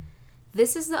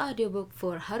This is the audiobook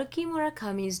for Haruki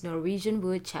Murakami's Norwegian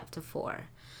Wood Chapter 4.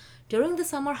 During the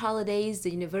summer holidays,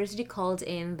 the university called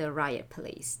in the riot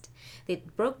police. They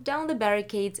broke down the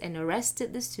barricades and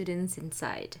arrested the students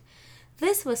inside.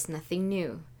 This was nothing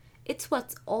new. It's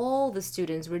what all the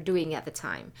students were doing at the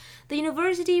time. The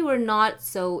university were not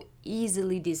so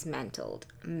easily dismantled.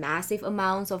 Massive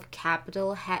amounts of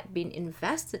capital had been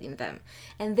invested in them,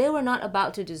 and they were not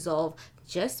about to dissolve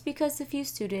just because a few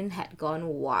students had gone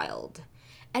wild.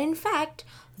 And in fact,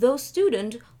 those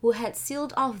students who had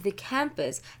sealed off the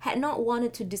campus had not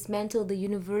wanted to dismantle the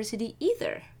university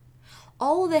either.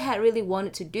 All they had really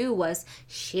wanted to do was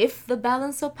shift the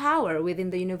balance of power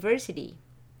within the university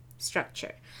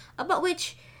structure, about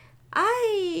which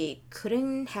I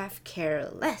couldn't have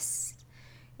cared less.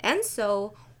 And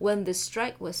so, when the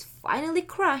strike was finally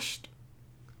crushed,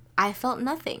 I felt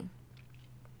nothing.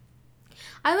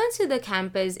 I went to the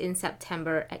campus in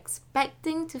September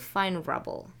expecting to find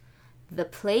rubble. The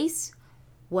place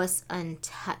was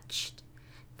untouched.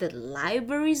 The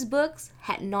library's books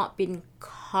had not been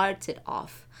carted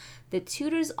off. The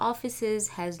tutor's offices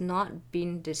has not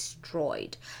been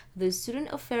destroyed. The student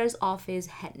affairs office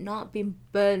had not been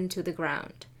burned to the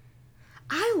ground.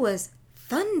 I was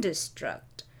thunderstruck.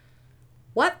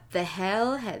 What the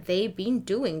hell had they been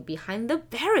doing behind the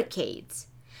barricades?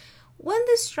 When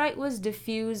the strike was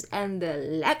diffused and the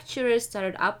lecturers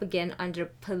started up again under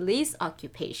police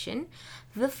occupation,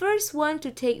 the first one to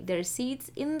take their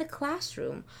seats in the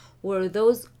classroom were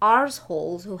those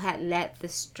arseholes who had led the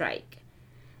strike.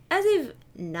 As if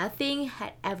nothing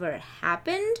had ever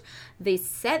happened, they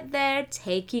sat there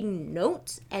taking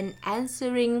notes and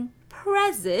answering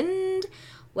present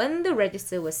when the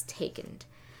register was taken.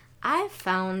 I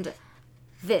found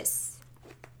this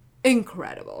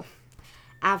incredible.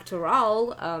 After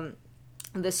all,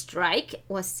 the strike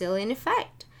was still in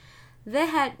effect. There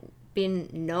had been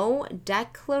no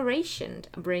declaration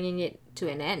bringing it to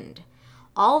an end.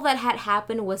 All that had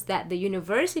happened was that the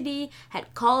university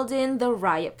had called in the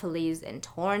riot police and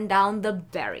torn down the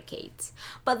barricades.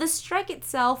 But the strike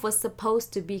itself was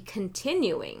supposed to be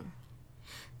continuing.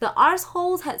 The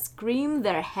arseholes had screamed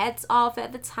their heads off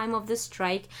at the time of the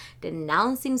strike,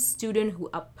 denouncing students who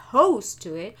opposed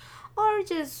to it or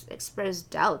just expressed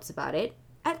doubts about it,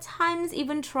 at times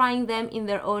even trying them in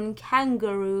their own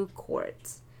kangaroo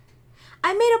courts.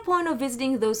 I made a point of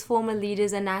visiting those former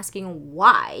leaders and asking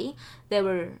why they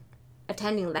were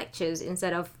attending lectures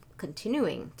instead of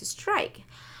continuing to strike,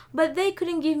 but they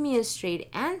couldn't give me a straight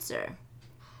answer.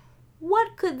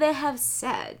 What could they have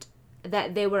said?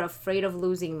 That they were afraid of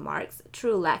losing marks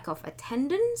through lack of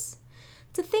attendance?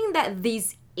 To think that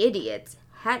these idiots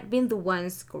had been the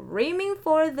ones screaming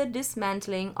for the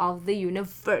dismantling of the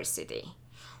university.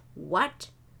 What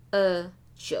a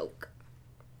joke.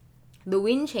 The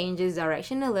wind changes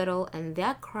direction a little and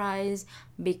their cries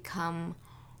become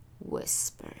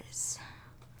whispers.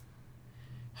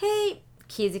 Hey,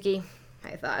 Kizuki,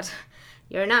 I thought,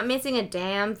 you're not missing a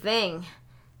damn thing.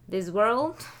 This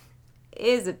world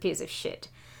is a piece of shit.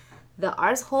 The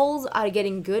arseholes are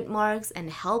getting good marks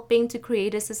and helping to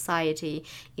create a society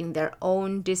in their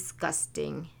own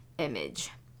disgusting image.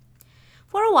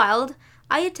 For a while,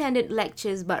 I attended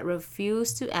lectures but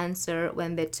refused to answer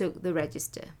when they took the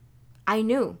register. I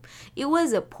knew it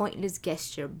was a pointless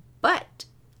gesture, but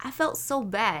I felt so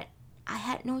bad. I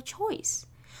had no choice.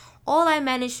 All I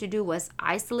managed to do was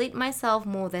isolate myself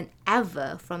more than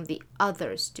ever from the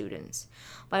other students.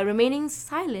 By remaining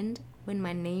silent when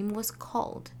my name was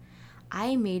called,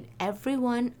 I made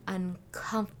everyone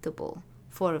uncomfortable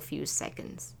for a few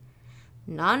seconds.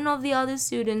 None of the other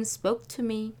students spoke to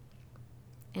me,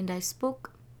 and I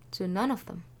spoke to none of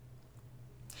them.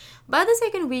 By the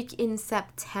second week in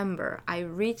September, I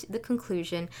reached the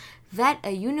conclusion that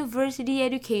a university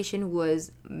education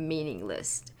was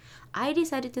meaningless. I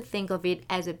decided to think of it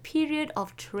as a period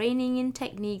of training in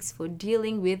techniques for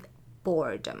dealing with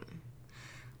boredom.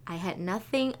 I had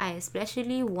nothing I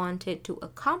especially wanted to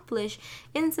accomplish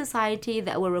in society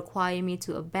that would require me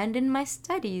to abandon my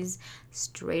studies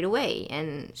straight away,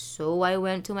 and so I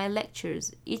went to my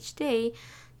lectures each day,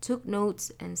 took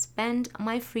notes, and spent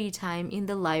my free time in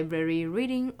the library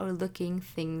reading or looking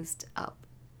things up.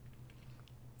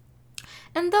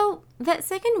 And though that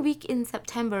second week in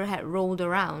September had rolled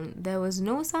around, there was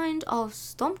no sign of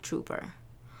Stormtrooper.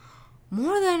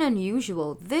 More than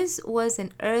unusual, this was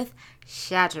an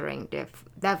earth-shattering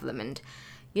development.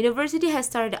 University had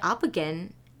started up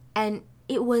again, and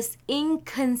it was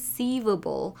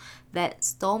inconceivable that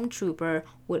Stormtrooper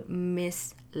would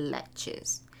miss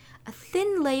lectures. A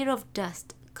thin layer of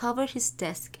dust covered his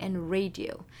desk and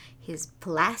radio. his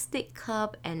plastic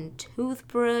cup and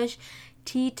toothbrush,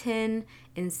 tea tin,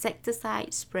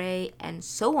 insecticide spray, and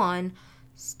so on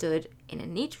stood in a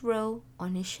neat row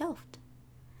on his shelf.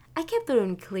 I kept the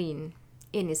room clean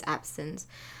in his absence.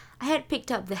 I had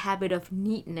picked up the habit of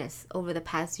neatness over the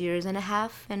past years and a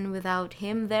half, and without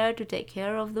him there to take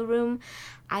care of the room,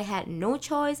 I had no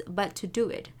choice but to do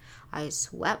it. I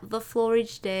swept the floor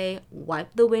each day,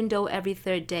 wiped the window every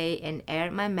third day, and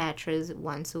aired my mattress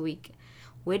once a week,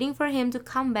 waiting for him to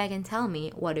come back and tell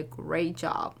me what a great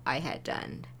job I had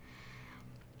done.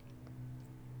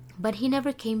 But he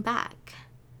never came back.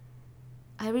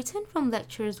 I returned from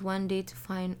lectures one day to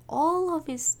find all of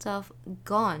his stuff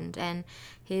gone and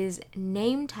his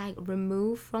name tag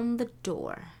removed from the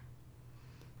door.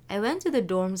 I went to the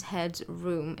dorm's head's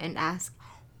room and asked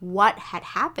what had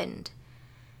happened.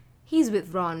 "He's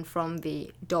withdrawn from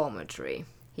the dormitory,"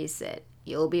 he said.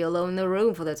 "You'll be alone in the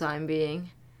room for the time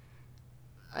being."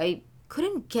 I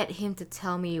couldn't get him to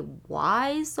tell me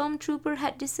why Stormtrooper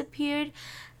had disappeared.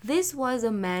 This was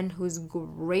a man whose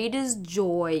greatest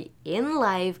joy in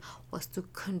life was to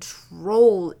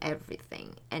control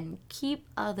everything and keep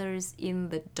others in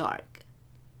the dark.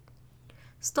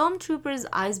 Stormtrooper's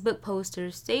iceberg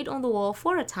poster stayed on the wall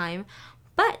for a time,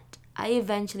 but I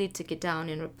eventually took it down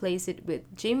and replaced it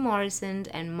with Jim Morrison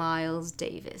and Miles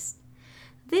Davis.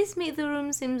 This made the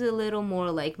room seem a little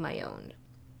more like my own.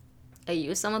 I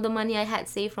used some of the money I had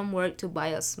saved from work to buy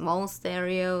a small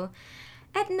stereo.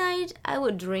 At night, I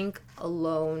would drink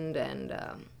alone and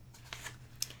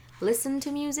listen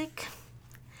to music.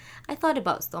 I thought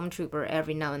about Stormtrooper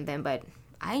every now and then, but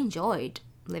I enjoyed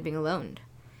living alone.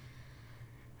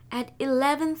 At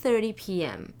 11:30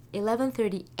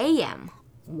 a.m.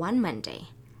 one Monday,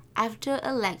 after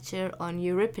a lecture on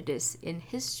Euripides in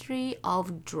History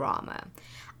of Drama,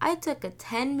 I took a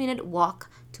 10-minute walk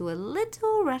to a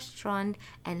little restaurant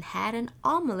and had an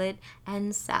omelette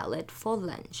and salad for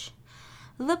lunch.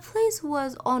 The place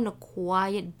was on a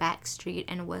quiet back street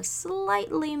and was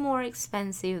slightly more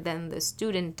expensive than the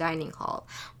student dining hall,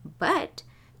 but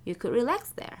you could relax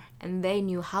there, and they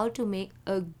knew how to make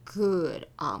a good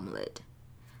omelette.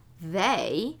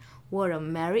 They were a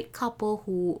married couple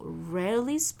who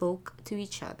rarely spoke to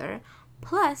each other,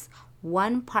 plus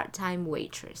one part-time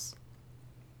waitress.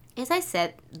 As I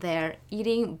sat there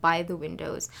eating by the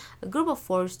windows, a group of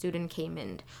 4 students came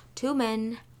in, 2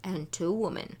 men and 2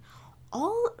 women,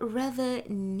 all rather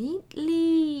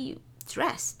neatly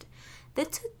dressed. They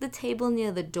took the table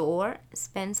near the door,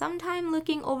 spent some time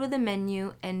looking over the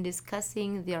menu and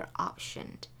discussing their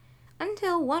options,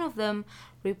 until one of them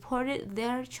reported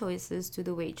their choices to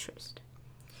the waitress.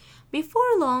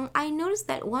 Before long, I noticed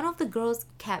that one of the girls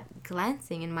kept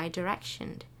glancing in my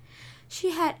direction.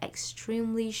 She had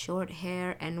extremely short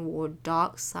hair and wore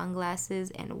dark sunglasses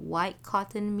and white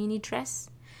cotton mini dress.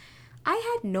 I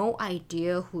had no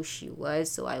idea who she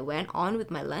was, so I went on with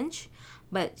my lunch,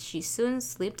 but she soon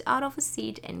slipped out of a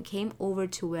seat and came over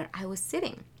to where I was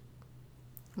sitting.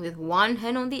 With one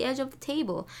hand on the edge of the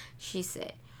table, she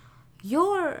said,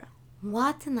 "You're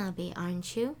Watanabe,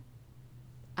 aren't you?"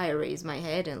 I raised my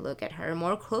head and looked at her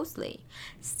more closely.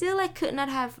 Still, I could not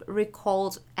have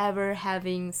recalled ever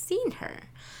having seen her.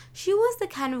 She was the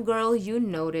kind of girl you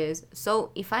notice,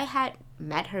 so if I had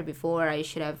met her before, I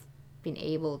should have been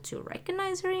able to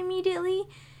recognize her immediately,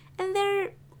 and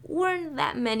there weren't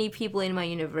that many people in my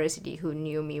university who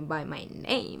knew me by my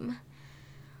name.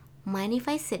 "Mind if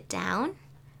I sit down?"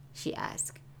 she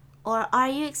asked. "Or are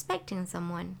you expecting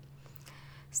someone?"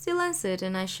 Still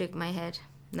uncertain, I shook my head.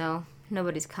 "No,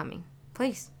 nobody's coming.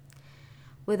 Please."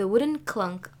 With a wooden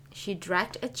clunk, she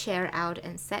dragged a chair out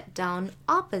and sat down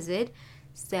opposite,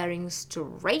 staring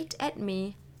straight at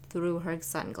me through her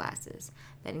sunglasses,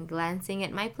 then glancing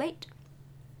at my plate.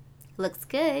 "Looks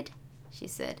good," she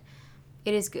said.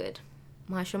 "It is good.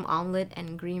 Mushroom omelette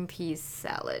and green peas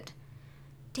salad."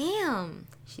 "Damn,"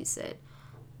 she said.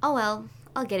 "Oh well,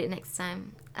 I'll get it next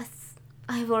time.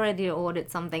 I've already ordered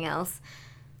something else."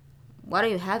 "What are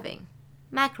you having?"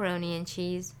 "Macaroni and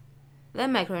cheese." "The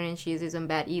macaroni and cheese isn't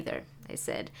bad either," I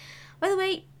said. "By the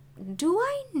way, do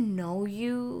I know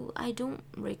you? I don't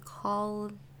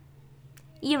recall."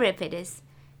 "Euripides,"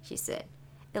 she said.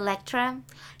 "Electra?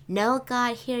 No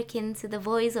God hearken to the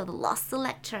voice of the lost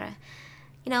Electra.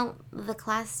 You know, the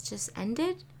class just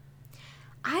ended."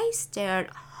 I stared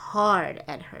hard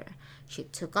at her. She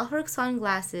took off her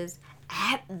sunglasses.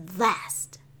 At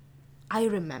last, I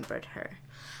remembered her.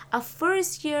 A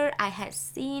first year I had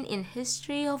seen in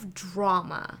History of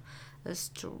Drama. A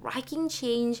striking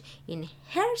change in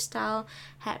hairstyle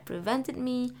had prevented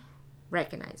me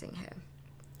recognizing her.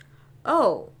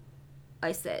 "Oh,"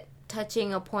 I said,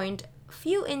 touching a point a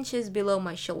few inches below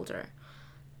my shoulder.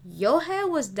 Your hair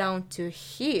was down to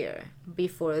here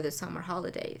before the summer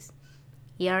holidays.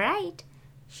 You're right,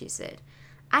 she said.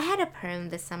 I had a perm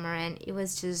this summer and it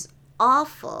was just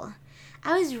awful.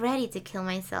 I was ready to kill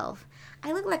myself.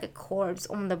 I looked like a corpse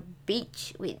on the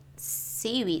beach with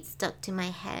seaweed stuck to my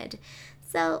head.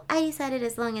 So I decided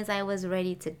as long as I was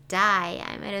ready to die,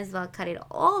 I might as well cut it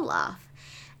all off.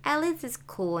 At least it's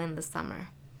cool in the summer.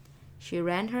 She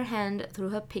ran her hand through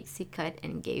her pixie cut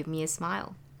and gave me a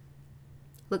smile.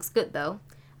 Looks good though,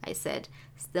 I said,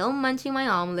 still munching my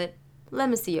omelet. Let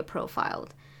me see your profile.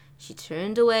 She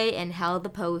turned away and held the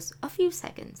pose a few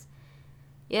seconds.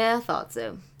 Yeah, I thought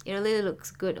so. It really looks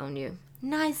good on you.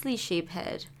 Nicely shaped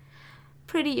head.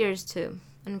 Pretty ears too,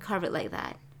 and carve it like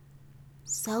that.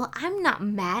 So I'm not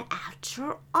mad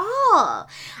after all.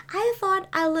 I thought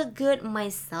I looked good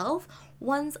myself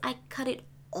once I cut it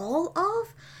all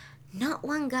off. Not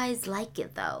one guy's like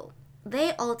it though.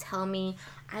 They all tell me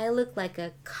I look like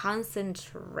a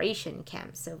concentration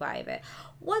camp survivor.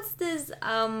 What's this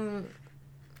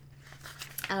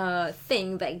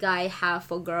thing that guy have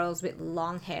for girls with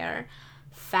long hair?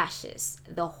 Fascists.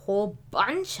 The whole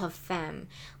bunch of them.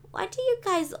 Why do you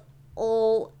guys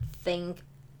all think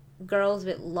girls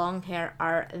with long hair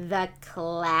are the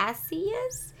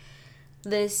classiest,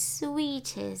 the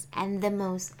sweetest, and the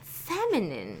most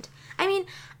feminine? I mean,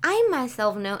 I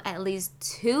myself know at least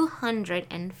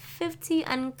 250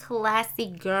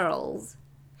 unclassy girls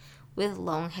with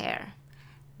long hair.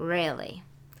 Really.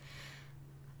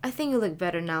 I think you look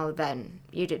better now than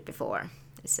you did before,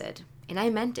 I said, and I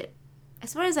meant it.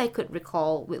 As far as I could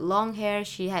recall, with long hair,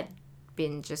 she had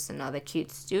been just another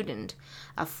cute student.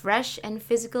 A fresh and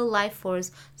physical life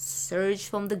force surged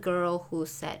from the girl who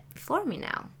sat before me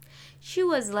now. She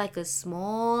was like a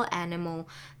small animal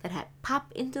that had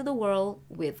popped into the world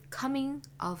with coming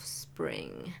of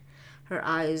spring. Her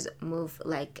eyes moved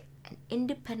like an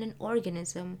independent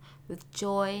organism with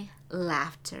joy,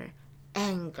 laughter,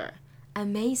 anger,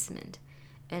 amazement,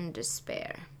 and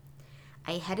despair.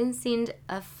 I hadn't seen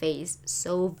a face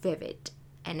so vivid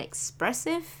and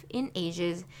expressive in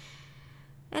ages,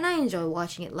 and I enjoy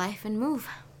watching it laugh and move.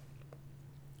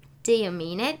 Do you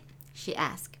mean it? She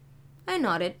asked. I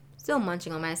nodded, still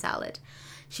munching on my salad.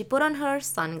 She put on her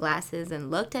sunglasses and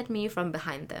looked at me from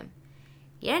behind them.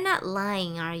 You're not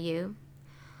lying, are you?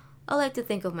 I like to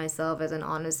think of myself as an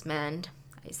honest man,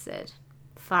 I said.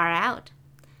 Far out.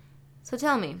 So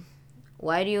tell me,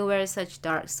 why do you wear such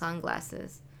dark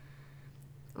sunglasses?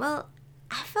 Well,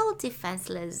 I felt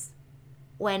defenseless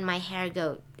when my hair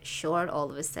got short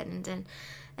all of a sudden, and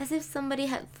as if somebody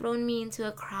had thrown me into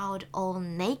a crowd all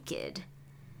naked.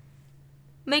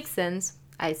 Makes sense,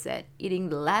 I said, eating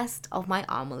the last of my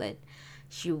omelet.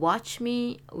 She watched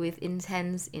me with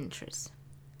intense interest.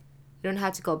 You don't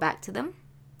have to go back to them?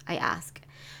 I asked,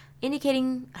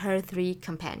 indicating her three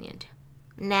companions.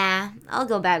 Nah, I'll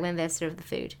go back when they serve the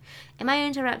food. Am I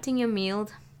interrupting your meal?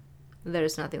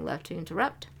 There's nothing left to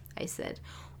interrupt, I said,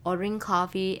 ordering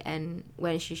coffee, and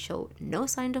when she showed no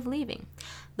sign of leaving,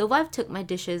 the wife took my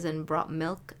dishes and brought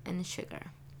milk and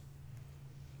sugar.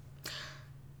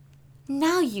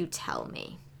 Now you tell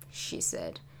me, she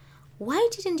said. Why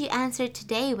didn't you answer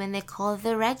today when they called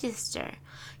the register?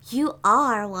 You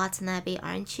are Watanabe,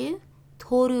 aren't you?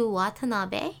 Toru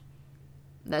Watanabe?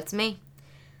 That's me.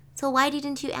 So why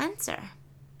didn't you answer?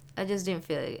 I just didn't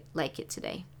feel like it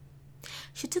today.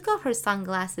 She took off her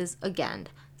sunglasses again,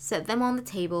 set them on the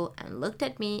table, and looked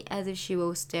at me as if she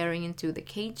were staring into the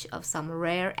cage of some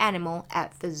rare animal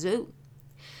at the zoo.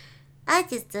 I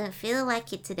just don't feel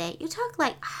like it today. You talk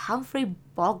like Humphrey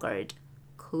Bogart.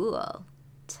 Cool.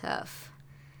 Tough.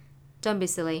 Don't be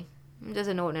silly. I'm just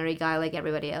an ordinary guy like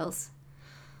everybody else.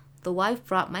 The wife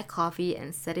brought my coffee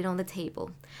and set it on the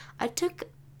table. I took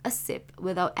a sip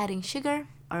without adding sugar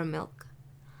or milk.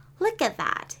 Look at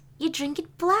that. You drink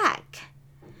it black.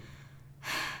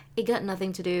 It got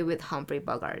nothing to do with Humphrey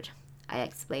Bogart, I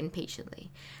explained patiently.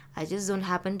 I just don't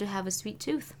happen to have a sweet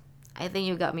tooth. I think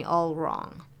you got me all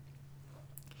wrong.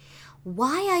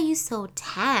 Why are you so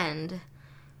tanned?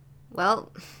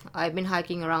 Well, I've been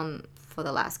hiking around for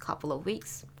the last couple of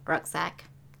weeks. Rucksack,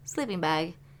 sleeping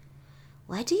bag.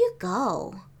 Where do you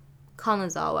go?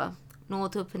 Kanazawa,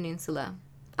 Noto Peninsula,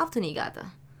 up to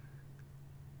Niigata.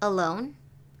 Alone?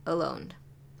 Alone,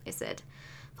 I said.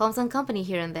 Found some company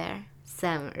here and there.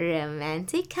 Some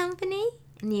romantic company?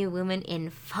 New women in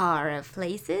far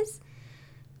places?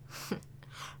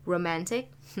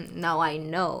 Romantic? Now I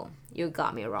know you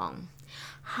got me wrong.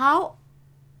 How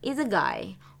is a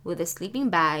guy with a sleeping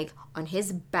bag on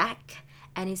his back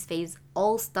and his face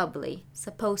all stubbly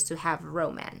supposed to have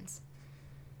romance?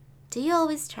 Do you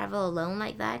always travel alone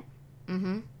like that?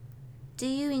 Mm-hmm. Do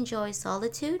you enjoy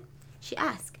solitude? She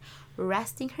asked,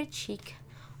 resting her cheek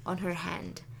on her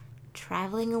hand.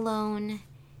 Traveling alone,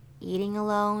 eating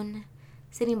alone,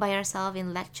 sitting by yourself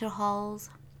in lecture halls.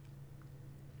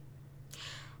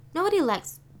 Nobody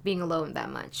likes being alone that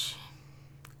much.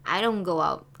 I don't go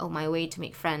out of my way to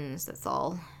make friends, that's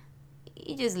all.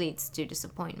 It just leads to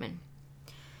disappointment.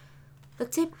 The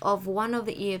tip of one of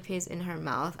the earpiece in her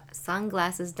mouth,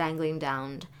 sunglasses dangling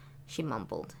down, she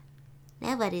mumbled.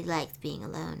 Nobody likes being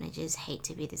alone. I just hate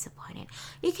to be disappointed.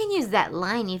 You can use that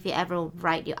line if you ever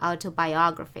write your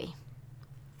autobiography.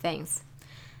 Thanks,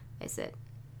 I said.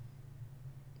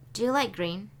 Do you like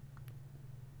green?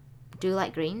 Do you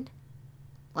like green?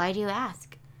 Why do you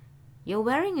ask? You're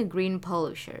wearing a green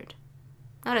polo shirt.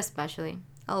 Not especially.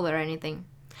 I'll wear anything.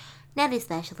 Not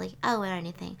especially. I'll wear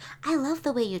anything. I love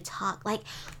the way you talk, like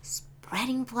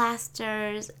spreading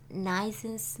plasters, nice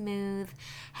and smooth.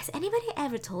 Has anybody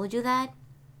ever told you that?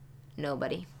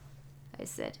 Nobody, I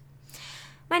said.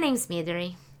 My name's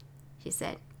Midori, she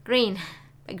said. Green.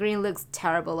 But green looks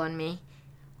terrible on me.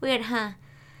 Weird, huh?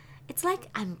 It's like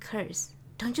I'm cursed,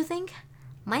 don't you think?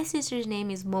 My sister's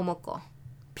name is Momoko.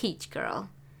 Peach girl.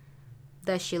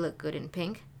 Does she look good in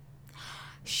pink?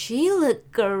 She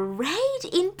looked great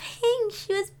in pink.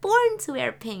 She was born to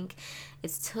wear pink.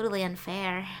 It's totally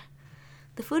unfair.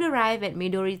 The food arrived at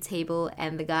Midori's table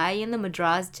and the guy in the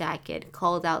Madras jacket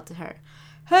called out to her,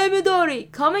 Hey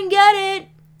Midori, come and get it!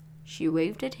 She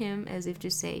waved at him as if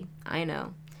to say, I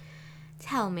know.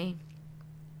 Tell me,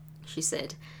 she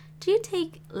said, do you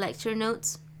take lecture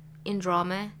notes in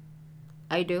drama?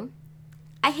 I do.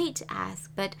 I hate to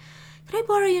ask, but could I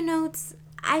borrow your notes?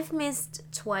 I've missed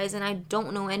twice and I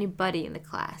don't know anybody in the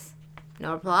class.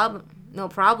 No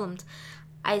problem,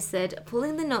 I said,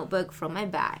 pulling the notebook from my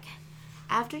bag.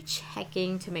 After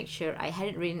checking to make sure I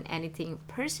hadn't written anything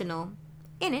personal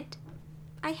in it,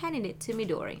 I handed it to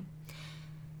Midori.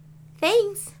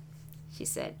 Thanks, she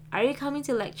said. Are you coming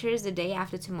to lectures the day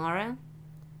after tomorrow?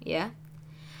 Yeah.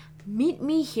 Meet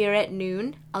me here at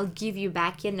noon. I'll give you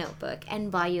back your notebook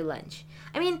and buy you lunch.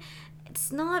 I mean,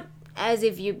 it's not as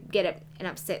if you get an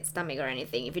upset stomach or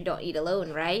anything if you don't eat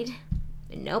alone, right?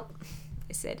 Nope,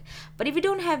 I said. But you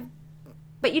don't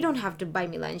have to buy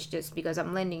me lunch just because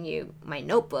I'm lending you my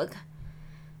notebook.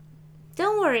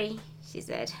 Don't worry, she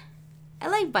said. I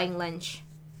like buying lunch.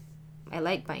 I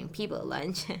like buying people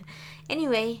lunch.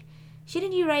 Anyway,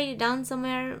 shouldn't you write it down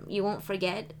somewhere you won't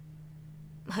forget?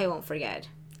 I won't forget.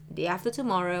 Day after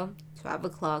tomorrow, 12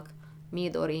 o'clock,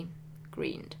 Midori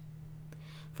grinned.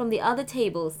 From the other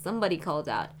table, somebody called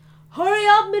out, Hurry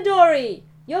up, Midori!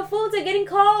 Your foods are getting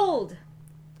cold!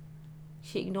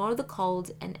 She ignored the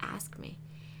cold and asked me,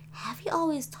 Have you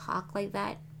always talked like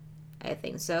that? I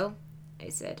think so, I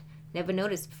said. Never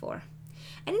noticed before.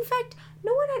 And in fact,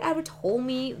 no one had ever told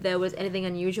me there was anything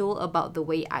unusual about the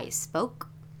way I spoke.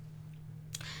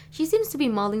 She seems to be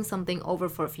mulling something over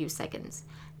for a few seconds.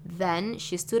 Then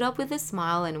she stood up with a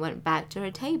smile and went back to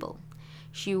her table.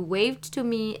 She waved to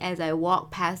me as I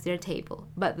walked past their table,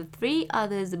 but the three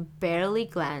others barely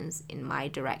glanced in my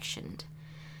direction.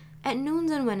 At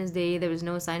noon on Wednesday, there was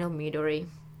no sign of Midori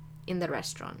in the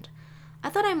restaurant. I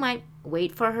thought I might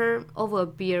wait for her over a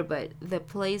beer, but the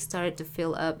place started to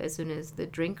fill up as soon as the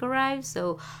drink arrived,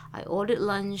 so I ordered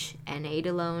lunch and ate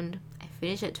alone. I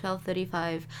finished at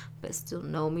 12:35, but still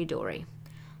no Midori.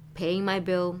 Paying my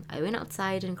bill, I went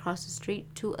outside and crossed the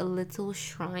street to a little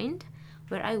shrine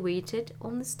where I waited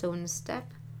on the stone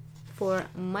step for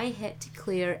my head to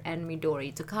clear and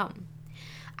Midori to come.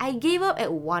 I gave up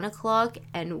at 1 o'clock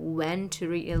and went to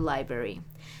read in the library.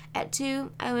 At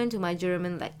 2, I went to my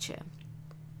German lecture.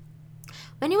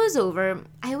 When it was over,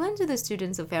 I went to the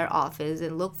Students' Affairs office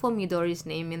and looked for Midori's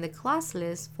name in the class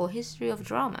list for History of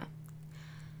Drama.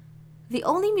 The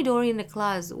only Midori in the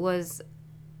class was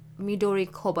Midori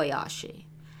Kobayashi.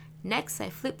 Next, I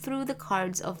flipped through the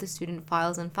cards of the student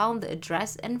files and found the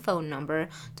address and phone number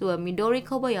to a Midori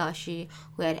Kobayashi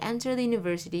who had entered the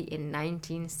university in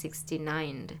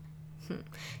 1969.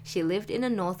 She lived in a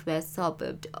northwest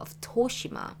suburb of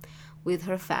Toshima with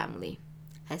her family.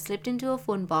 I slipped into a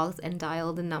phone box and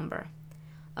dialed the number.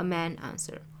 A man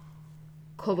answered.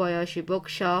 Kobayashi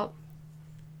Bookshop.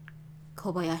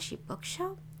 Kobayashi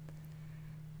Bookshop?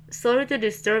 Sorry to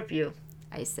disturb you,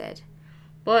 I said.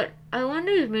 But I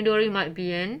wonder if Midori might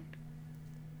be in.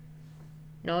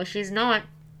 No, she's not,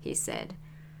 he said.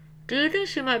 Do you think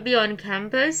she might be on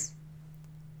campus?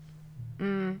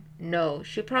 No,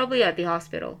 she's probably at the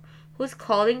hospital. Who's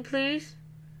calling, please?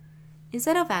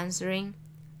 Instead of answering,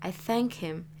 I thanked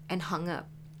him and hung up.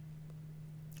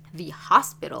 The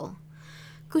hospital?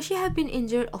 Could she have been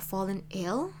injured or fallen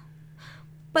ill?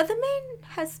 But the man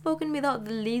had spoken without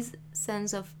the least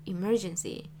sense of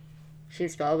emergency.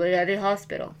 She's probably at the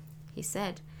hospital, he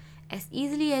said, as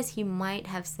easily as he might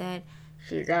have said,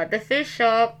 she's at the fish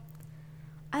shop.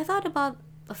 I thought about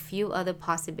a few other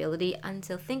possibilities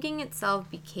until thinking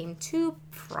itself became too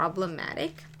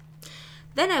problematic.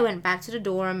 Then I went back to the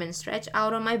dorm and stretched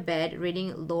out on my bed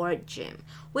reading Lord Jim,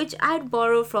 which I'd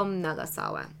borrowed from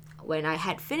Nagasawa. When I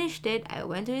had finished it, I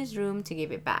went to his room to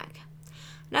give it back.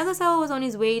 Nagasawa was on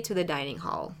his way to the dining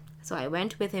hall, so I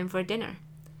went with him for dinner.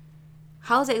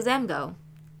 How's the exam go?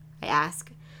 I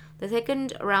asked. The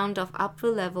second round of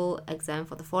upper-level exam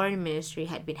for the foreign ministry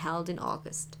had been held in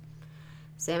August.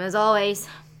 Same as always,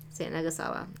 said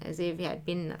Nagasawa, as if it had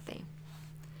been nothing.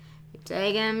 You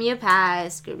take him, you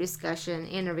pass, group discussion,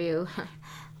 interview,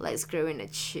 like screwing a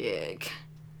chick.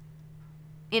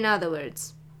 In other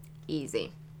words,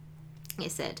 easy, he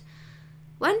said.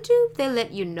 When do they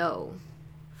let you know?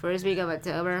 First week of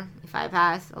October. If I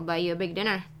pass, I'll buy you a big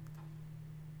dinner.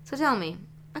 So tell me,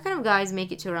 what kind of guys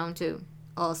make it to round 2?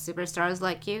 All superstars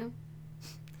like you?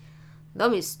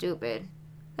 Don't be stupid.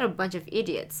 They're a bunch of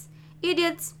idiots.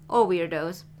 Idiots or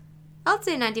weirdos. I'd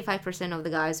say 95% of the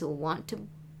guys who want to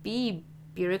be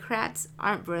bureaucrats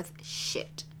aren't worth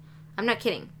shit. I'm not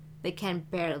kidding. They can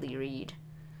barely read.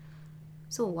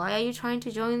 So why are you trying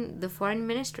to join the foreign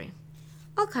ministry?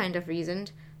 All kind of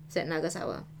reasons, said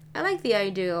Nagasawa. I like the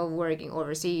idea of working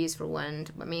overseas for one,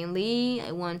 but mainly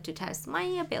I want to test my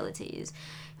abilities.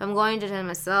 If I'm going to test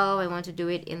myself, I want to do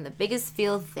it in the biggest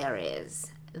field there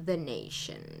is, the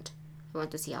nation. I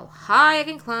want to see how high I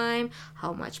can climb,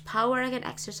 how much power I can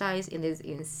exercise in this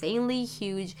insanely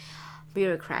huge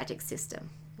bureaucratic system.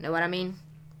 Know what I mean?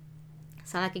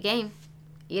 Sound like a game?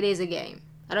 It is a game.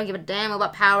 I don't give a damn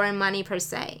about power and money per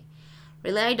se.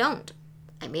 Really, I don't.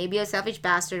 I may be a selfish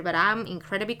bastard, but I'm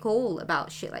incredibly cool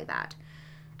about shit like that.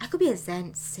 I could be a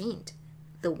Zen saint.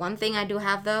 The one thing I do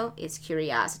have, though, is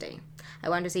curiosity. I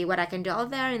want to see what I can do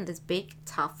out there in this big,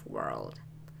 tough world.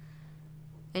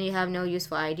 And you have no use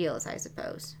for ideals, I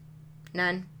suppose.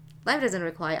 None. Life doesn't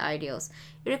require ideals.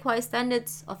 It requires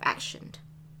standards of action.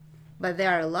 But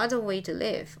there are a lot of ways to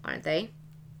live, aren't they?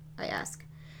 I asked.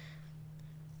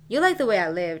 You like the way I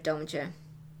live, don't you?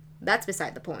 That's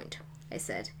beside the point, I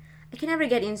said. I can never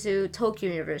get into Tokyo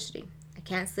University. I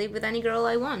can't sleep with any girl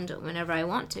I want whenever I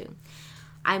want to.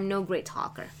 I'm no great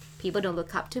talker. People don't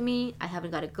look up to me. I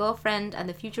haven't got a girlfriend, and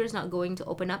the future is not going to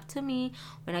open up to me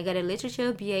when I get a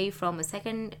literature BA from a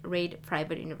second-rate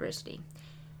private university.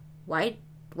 Why?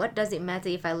 What does it matter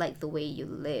if I like the way you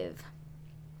live?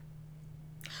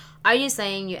 Are you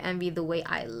saying you envy the way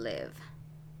I live?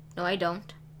 No, I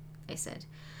don't, I said.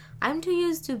 I'm too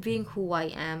used to being who I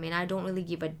am, and I don't really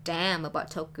give a damn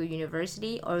about Tokyo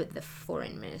University or the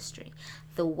foreign ministry.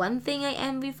 The one thing I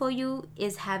envy for you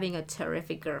is having a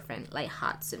terrific girlfriend like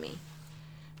Hatsumi.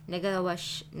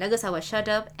 Nagasawa shut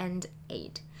up and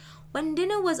ate. When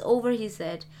dinner was over, he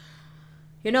said,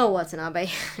 You know, Watanabe,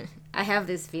 I have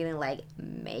this feeling like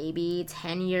maybe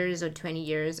 10 years or 20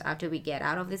 years after we get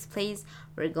out of this place,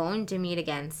 we're going to meet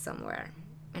again somewhere.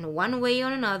 In one way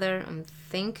or another, I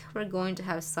think we're going to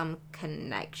have some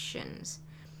connections.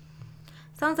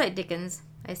 Sounds like Dickens,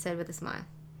 I said with a smile.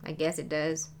 I guess it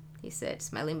does, he said,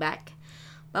 smiling back.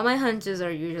 But my hunches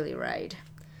are usually right.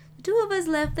 The two of us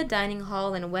left the dining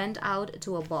hall and went out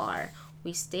to a bar.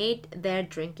 We stayed there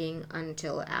drinking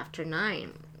until after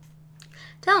 9.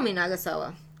 Tell me,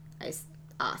 Nagasawa, I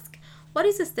asked, what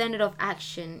is the standard of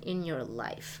action in your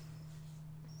life?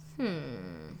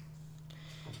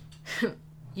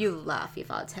 You'll laugh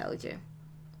if I'll tell you.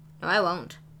 No, I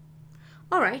won't.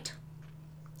 All right,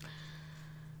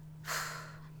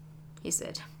 he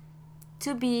said.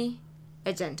 To be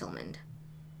a gentleman.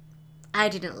 I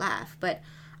didn't laugh, but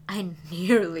I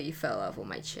nearly fell off of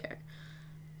my chair.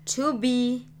 To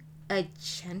be a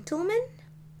gentleman?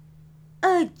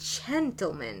 A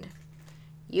gentleman.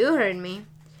 You heard me.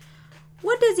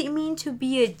 What does it mean to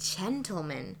be a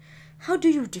gentleman? How do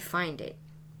you define it?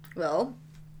 Well,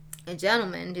 a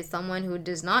gentleman is someone who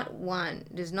does not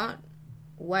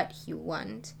what he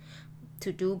wants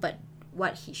to do, but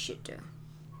what he should do.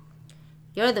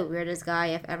 You're the weirdest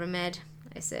guy I've ever met,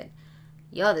 I said.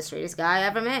 You're the straightest guy I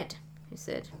ever met, he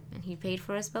said, and he paid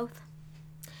for us both.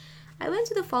 I went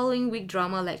to the following week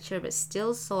drama lecture, but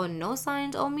still saw no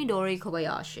signs of Midori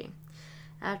Kobayashi.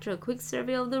 After a quick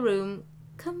survey of the room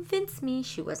convinced me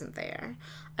she wasn't there,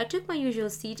 I took my usual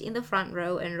seat in the front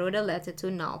row and wrote a letter to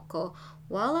Naoko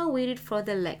while I waited for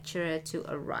the lecturer to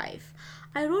arrive.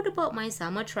 I wrote about my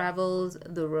summer travels,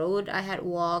 the road I had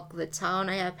walked, the town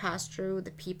I had passed through,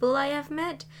 the people I have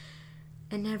met.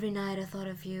 And every night I thought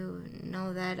of you.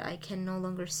 Now that I can no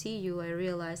longer see you, I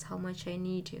realize how much I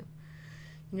need you.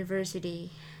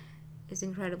 University is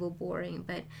incredibly boring,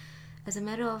 but as a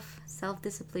matter of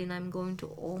self-discipline, I'm going to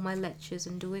all my lectures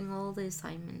and doing all the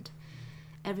assignment.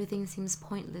 Everything seems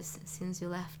pointless since you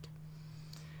left.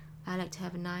 I'd like to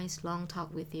have a nice long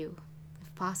talk with you,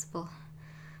 if possible.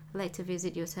 I'd like to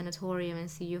visit your sanatorium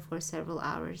and see you for several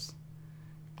hours.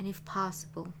 And if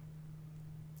possible,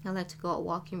 I'd like to go out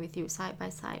walking with you side by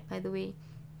side, by the way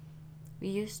we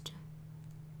used to.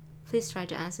 Please try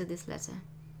to answer this letter.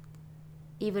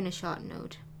 Even a short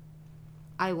note.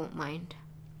 I won't mind.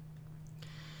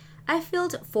 I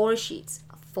filled 4 sheets,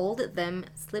 folded them,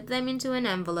 slipped them into an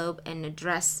envelope, and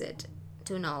addressed it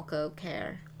to Nalco,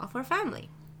 care of her family.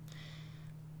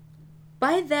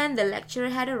 By then, the lecturer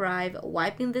had arrived,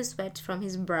 wiping the sweat from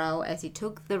his brow as he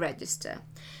took the register.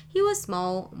 He was a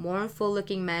small,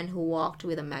 mournful-looking man who walked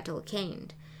with a metal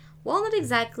cane. While not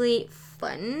exactly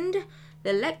fun,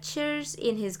 the lectures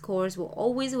in his course were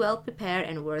always well-prepared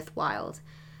and worthwhile.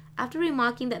 After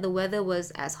remarking that the weather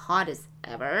was as hot as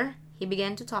ever, he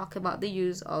began to talk about the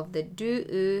use of the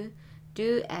Deus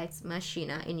ex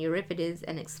machina in Euripides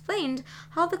and explained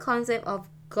how the concept of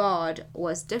God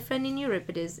was different in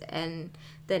Euripides than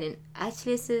in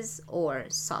Aeschylus or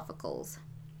Sophocles.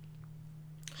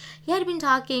 He had been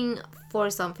talking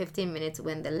for some 15 minutes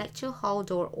when the lecture hall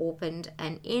door opened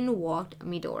and in walked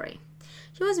Midori.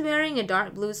 She was wearing a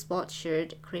dark blue sport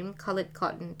shirt, cream-colored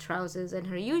cotton trousers, and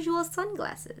her usual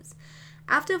sunglasses.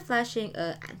 After flashing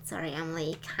a "I'm sorry, I'm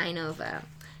late" kind of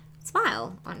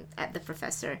smile at the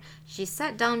professor, she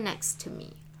sat down next to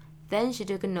me. Then she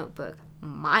took a notebook,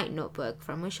 my notebook,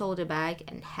 from her shoulder bag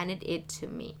and handed it to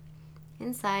me.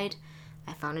 Inside,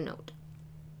 I found a note.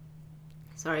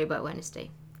 Sorry about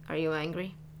Wednesday. Are you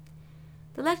angry?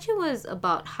 The lecture was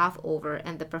about half over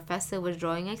and the professor was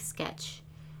drawing a sketch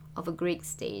of a Greek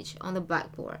stage on the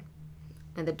blackboard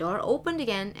when the door opened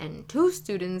again and 2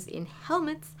 students in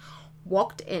helmets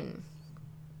walked in.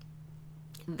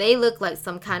 They looked like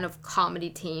some kind of comedy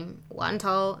team, one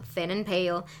tall, thin and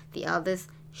pale, the others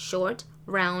short,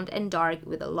 round and dark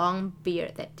with a long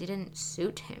beard that didn't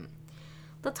suit him.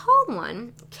 The tall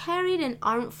one carried an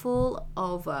armful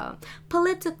of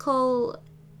political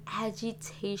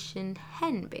agitation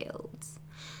handbills.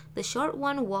 The short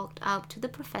one walked up to the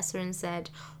professor and said,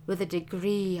 with a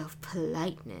degree of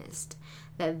politeness,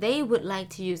 that they would like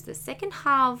to use the second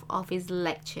half of his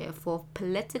lecture for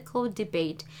political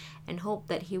debate and hoped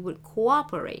that he would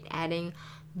cooperate, adding,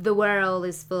 "The world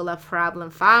is full of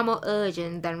problems far more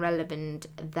urgent than relevant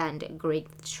than the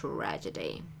Greek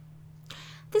tragedy."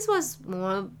 This was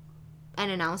more an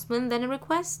announcement than a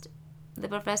request, the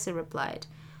professor replied.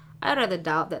 I rather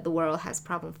doubt that the world has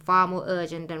problems far more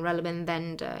urgent and relevant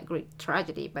than the Greek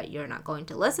tragedy, but you're not going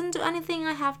to listen to anything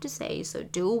I have to say, so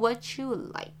do what you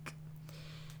like.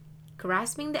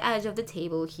 Grasping the edge of the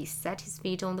table, he set his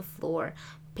feet on the floor,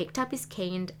 picked up his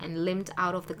cane, and limped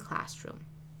out of the classroom.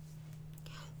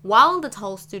 While the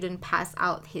tall student passed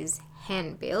out his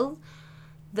handbill,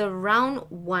 the round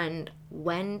one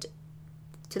went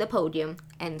to the podium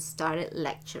and started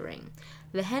lecturing.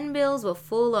 The handbills were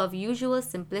full of usual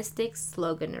simplistic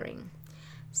sloganeering.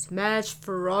 Smash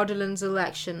fraudulent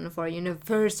election for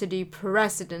university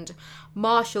president.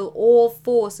 Marshal all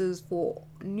forces for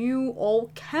new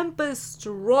all-campus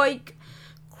strike.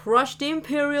 Crush the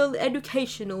imperial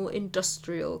educational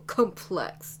industrial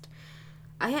complex.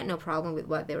 I had no problem with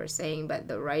what they were saying, but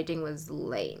the writing was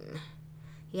lame.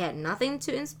 He had nothing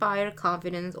to inspire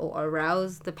confidence or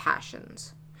arouse the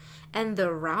passions. And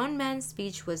the round man's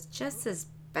speech was just as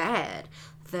bad.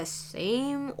 The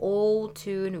same old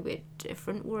tune with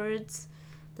different words.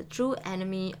 The true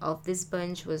enemy of this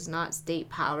bunch was not state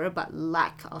power, but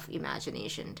lack of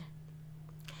imagination.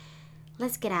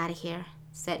 Let's get out of here,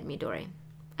 said Midori.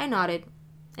 I nodded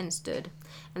and stood,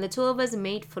 and the 2 of us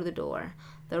made for the door.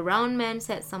 The round man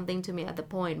said something to me at the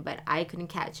point, but I couldn't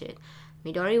catch it.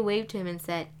 Midori waved to him and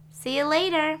said, "See you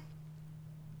later."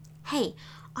 Hey,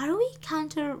 are we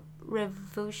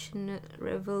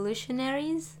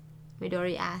counter-revolutionaries?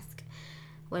 Midori asked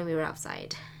when we were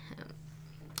outside.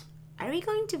 Are we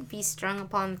going to be strung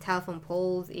upon telephone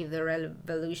poles if the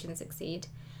revolution succeeds?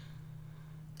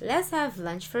 Let's have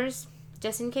lunch first,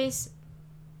 just in case.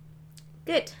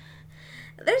 Good.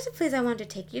 There's a place I want to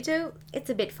take you to.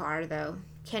 It's a bit far, though.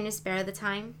 Can you spare the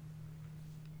time?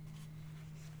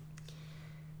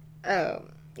 Oh,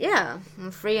 yeah. I'm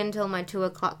free until my 2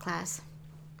 o'clock class.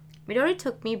 Midori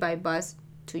took me by bus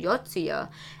to Yotsuya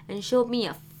and showed me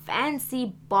a fancy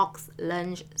box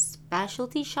lunch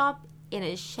specialty shop in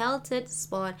a sheltered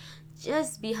spot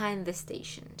just behind the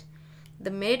station. The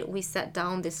minute we sat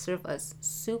down, they served us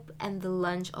soup and the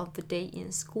lunch of the day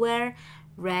in square,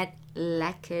 red,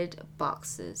 lacquered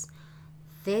boxes.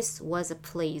 This was a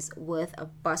place worth a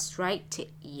bus ride to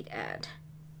eat at.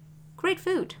 Great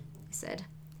food, he said.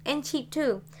 And cheap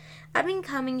too. I've been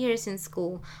coming here since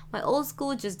school. My old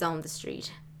school just down the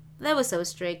street. They were so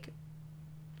strict.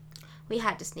 We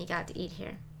had to sneak out to eat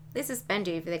here. They suspend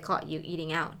you if they caught you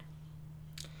eating out.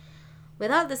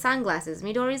 Without the sunglasses,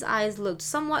 Midori's eyes looked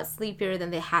somewhat sleepier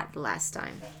than they had the last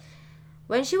time.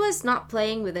 When she was not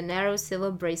playing with the narrow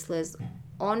silver bracelets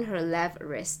on her left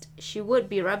wrist, she would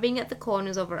be rubbing at the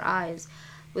corners of her eyes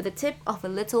with the tip of her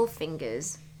little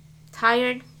fingers.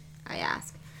 Tired? I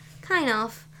asked. Kind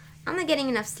of. I'm not getting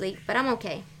enough sleep, but I'm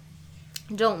okay.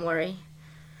 Don't worry,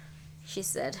 she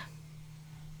said.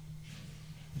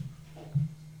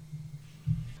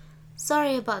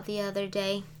 Sorry about the other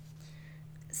day.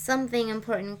 Something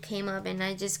important came up and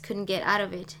I just couldn't get out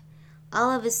of it.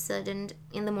 All of a sudden,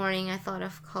 in the morning, I thought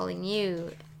of calling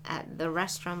you at the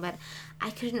restaurant, but I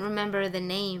couldn't remember the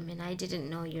name and I didn't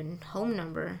know your home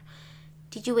number.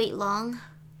 Did you wait long?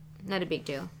 Not a big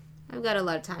deal. I've got a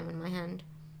lot of time on my hand.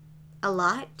 A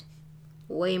lot?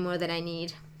 Way more than I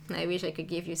need. I wish I could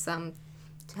give you some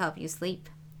to help you sleep.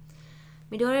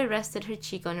 Midori rested her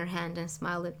cheek on her hand and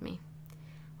smiled at me.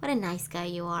 What a nice guy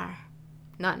you are.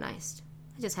 Not nice.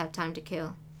 I just have time to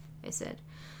kill, I said.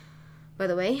 By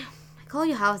the way, I called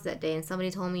your house that day and somebody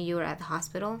told me you were at the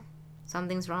hospital.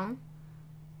 Something's wrong?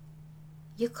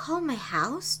 You called my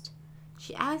house?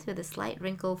 She asked with a slight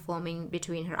wrinkle forming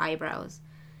between her eyebrows.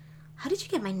 How did you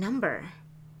get my number?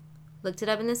 Looked it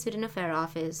up in the student affair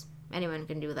office. Anyone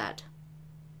can do that.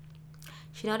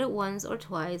 She nodded once or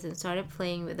twice and started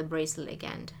playing with the bracelet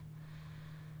again.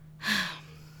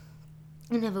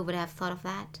 I never would have thought of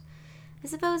that. I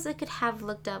suppose I could have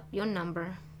looked up your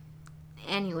number.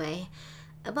 Anyway,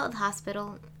 about the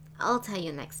hospital, I'll tell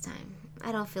you next time.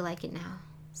 I don't feel like it now.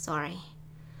 Sorry.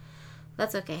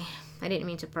 That's okay. I didn't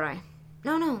mean to pry.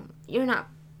 No, you're not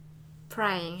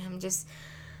prying. I'm just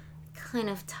kind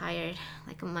of tired,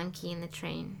 like a monkey in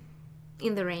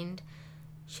the rain.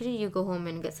 Shouldn't you go home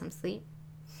and get some sleep?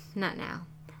 Not now.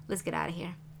 Let's get out of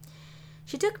here.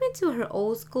 She took me to her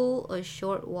old school, a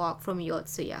short walk from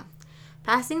Yotsuya.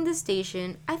 Passing the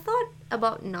station, I thought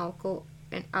about Naoko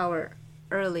and our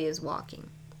earliest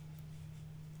walking.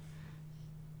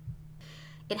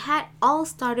 It had all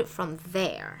started from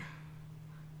there.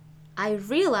 I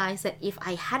realized that if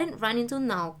I hadn't run into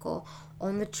Naoko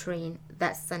on the train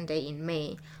that Sunday in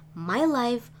May, my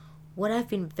life would have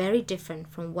been very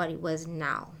different from what it was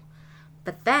now.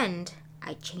 But then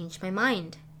I changed my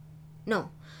mind.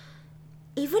 No,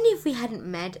 even if we hadn't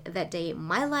met that day,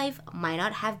 my life might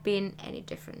not have been any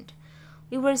different.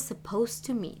 We were supposed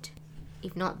to meet.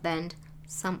 If not then,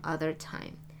 some other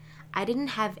time. I didn't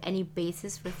have any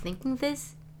basis for thinking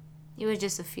this. It was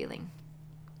just a feeling.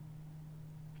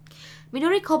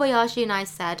 Midori Kobayashi and I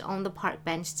sat on the park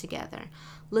bench together,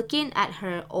 looking at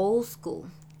her old school.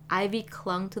 Ivy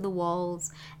clung to the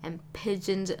walls and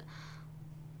pigeons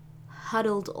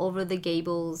huddled over the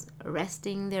gables,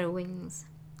 resting their wings.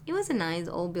 It was a nice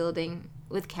old building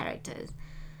with characters.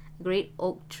 A great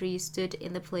oak tree stood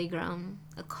in the playground.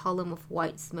 A column of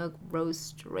white smoke rose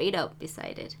straight up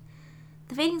beside it.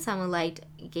 The fading summer light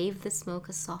gave the smoke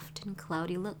a soft and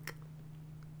cloudy look.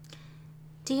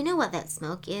 Do you know what that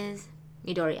smoke is?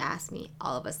 Midori asked me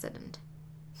all of a sudden.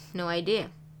 No idea,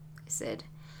 I said.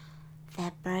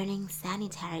 They're burning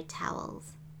sanitary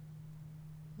towels.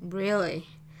 Really?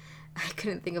 I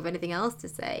couldn't think of anything else to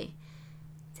say.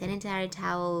 Sanitary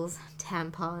towels,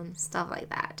 tampons, stuff like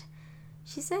that,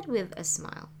 she said with a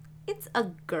smile. It's a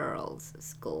girls'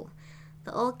 school.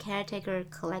 The old caretaker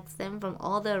collects them from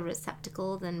all the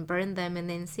receptacles and burns them in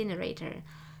the incinerator.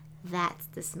 That's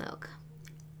the smoke.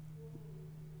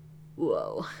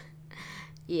 Whoa.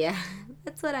 Yeah,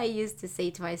 that's what I used to say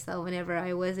to myself whenever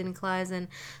I was in class and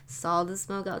saw the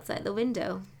smoke outside the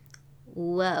window.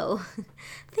 Whoa.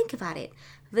 Think about it.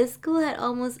 The school had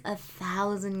almost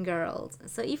 1,000 girls.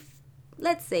 So if,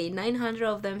 let's say, 900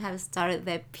 of them have started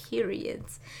their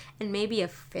periods and maybe a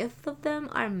fifth of them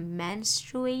are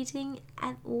menstruating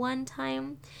at one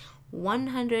time,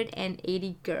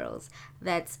 180 girls.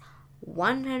 That's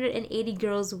 180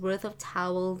 girls worth of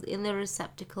towels in the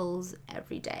receptacles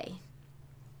every day.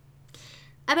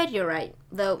 I bet you're right,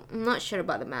 though I'm not sure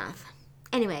about the math.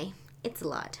 Anyway, it's a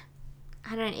lot.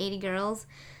 180 girls?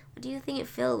 What do you think it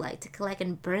felt like to collect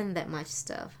and burn that much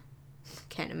stuff?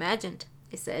 Can't imagine,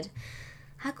 I said.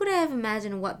 How could I have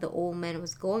imagined what the old man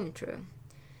was going through?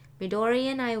 Midori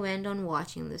and I went on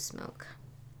watching the smoke.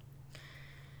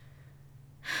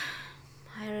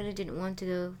 I really didn't want to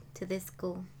go to this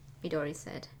school, Midori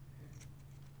said.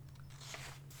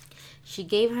 She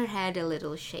gave her head a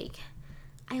little shake.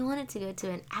 I wanted to go to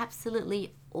an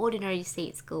absolutely ordinary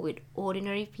state school with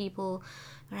ordinary people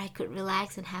where I could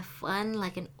relax and have fun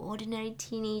like an ordinary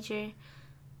teenager.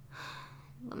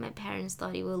 But my parents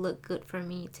thought it would look good for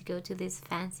me to go to this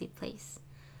fancy place.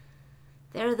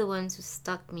 They're the ones who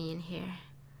stuck me in here.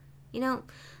 You know,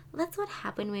 that's what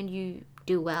happened when you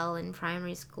do well in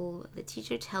primary school. The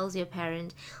teacher tells your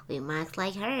parent, we must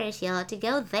like her, she ought to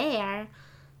go there.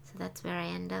 So that's where I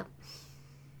end up.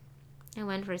 I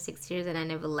went for 6 years and I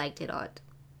never liked it out.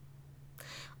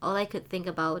 All I could think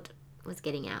about was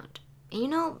getting out. And you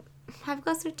know, I've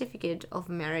got a certificate of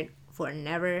merit for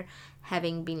never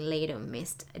having been late or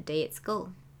missed a day at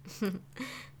school.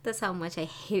 That's how much I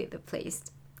hated the place.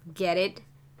 Get it?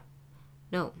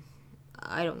 No,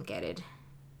 I don't get it.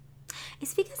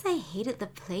 It's because I hated the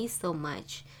place so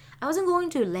much. I wasn't going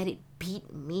to let it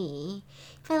beat me.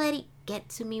 If I let it get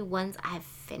to me once I've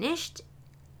finished,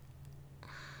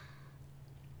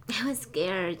 I was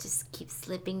scared, just keep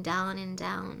slipping down and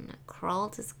down. I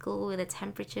crawled to school with a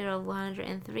temperature of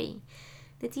 103.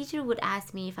 The teacher would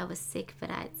ask me if I was sick, but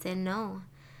I'd say no.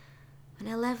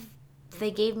 When I left,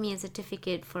 they gave me a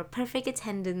certificate for perfect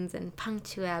attendance and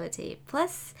punctuality,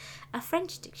 plus a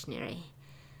French dictionary.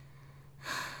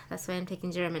 That's why I'm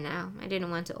taking German now. I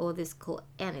didn't want to owe this school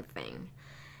anything.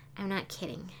 I'm not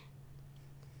kidding.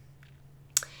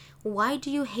 Why do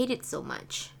you hate it so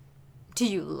much? Do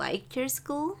you like your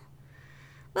school?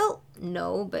 Well,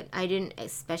 no, but I didn't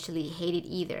especially hate it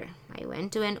either. I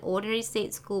went to an ordinary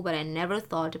state school, but I never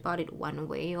thought about it one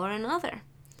way or another.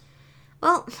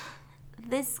 Well,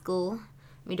 this school,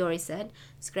 Midori said,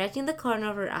 scratching the corner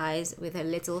of her eyes with her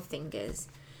little fingers,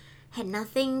 had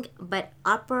nothing but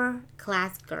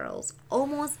upper-class girls,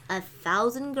 almost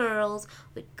 1,000 girls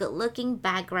with good-looking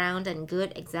background and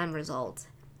good exam results.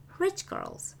 Rich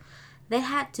girls. They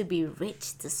had to be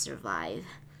rich to survive.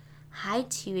 High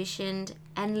tuition,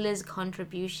 endless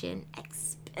contribution,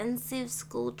 expensive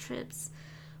school trips.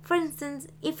 For instance,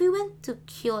 if we went to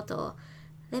Kyoto,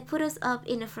 they put us up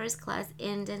in a first-class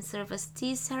inn and serve us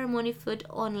tea ceremony food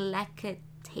on lacquered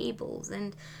tables,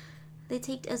 and they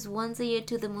take us once a year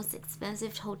to the most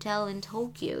expensive hotel in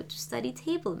Tokyo to study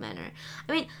table manner.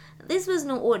 I mean, this was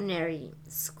no ordinary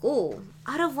school.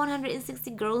 Out of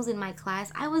 160 girls in my class,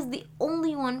 I was the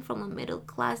only one from a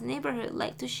middle-class neighborhood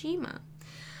like Toshima.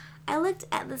 I looked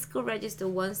at the school register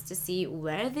once to see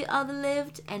where the other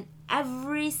lived, and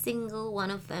every single one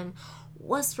of them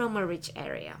was from a rich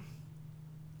area.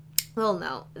 Well,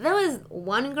 no, there was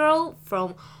one girl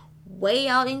from way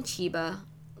out in Chiba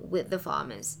with the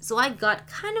farmers, so I got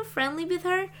kind of friendly with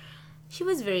her. She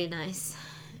was very nice.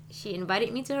 She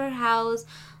invited me to her house,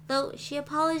 though she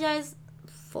apologized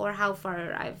for how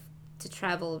far I've to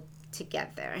travel to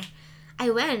get there.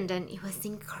 I went and it was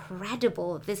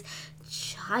incredible. This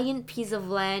giant piece of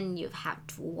land, you have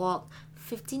to walk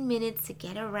 15 minutes to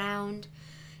get around.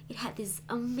 It had this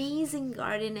amazing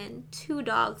garden and 2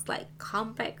 dogs like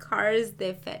compact cars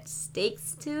they fed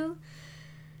steaks to.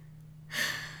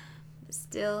 But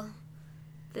still,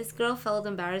 this girl felt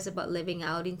embarrassed about living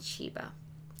out in Chiba.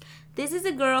 This is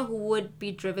a girl who would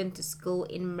be driven to school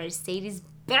in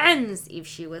Mercedes-Benz if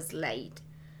she was late.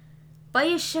 By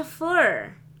a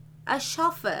chauffeur. A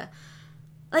chauffeur.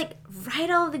 Like right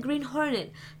out of the Green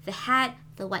Hornet. The hat,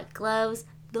 the white gloves,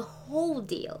 the whole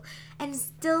deal. And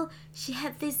still, she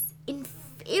had this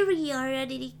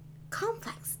inferiority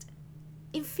complex.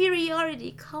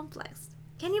 Inferiority complex.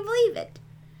 Can you believe it?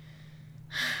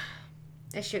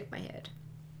 I shook my head.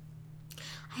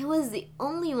 I was the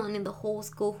only one in the whole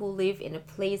school who lived in a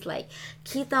place like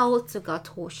Kitaotsuka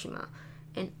Toshima.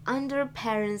 And under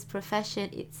parents' profession,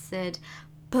 it said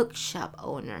bookshop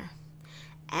owner.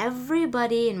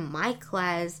 Everybody in my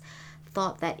class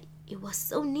thought that it was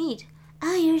so neat.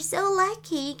 Oh, you're so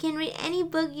lucky. You can read any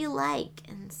book you like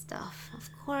and stuff. Of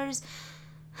course,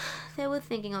 they were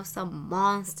thinking of some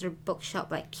monster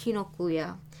bookshop like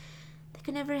Kinokuya. They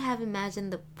could never have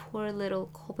imagined the poor little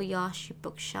Kobayashi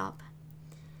bookshop.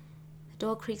 The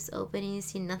door creaks open and you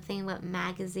see nothing but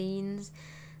magazines.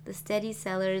 The steady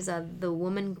sellers are the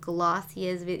woman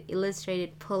glossiers with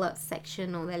illustrated pull-up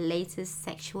section on their latest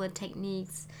sexual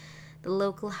techniques. The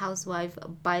local housewife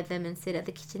buy them and sit at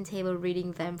the kitchen table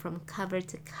reading them from cover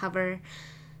to cover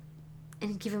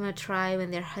and give them a try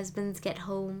when their husbands get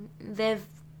home. They've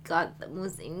got the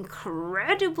most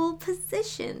incredible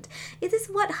position. It is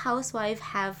what housewives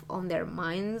have on their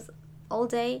minds all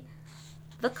day.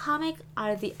 The comic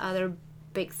are the other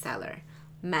big seller.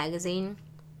 Magazine,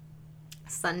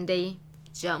 Sunday,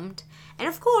 Jumped, and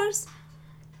of course,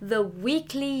 The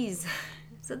weeklies.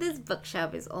 So this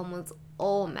bookshop is almost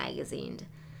all magazined.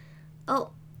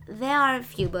 Oh, there are a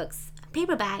few books,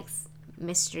 paperbacks,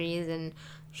 mysteries and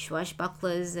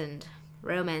swashbucklers and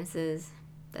romances.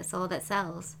 That's all that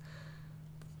sells.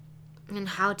 And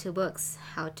how-to books,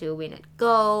 how to win at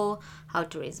Go, how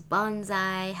to raise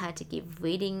bonsai, how to give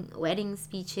wedding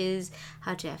speeches,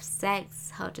 how to have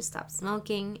sex, how to stop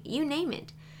smoking, you name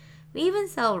it. We even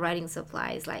sell writing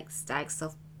supplies like stacks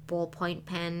of ballpoint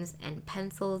pens and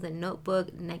pencils and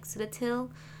notebook next to the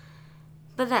till.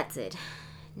 But that's it.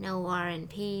 No War and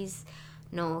Peace,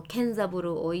 no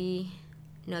Kenzaburo Oi,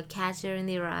 no Catcher in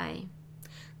the Rye.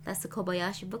 That's the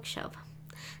Kobayashi bookshop.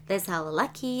 That's how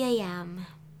lucky I am.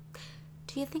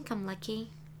 Do you think I'm lucky?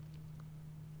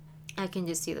 I can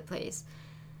just see the place.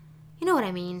 You know what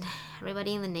I mean.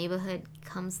 Everybody in the neighborhood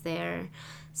comes there.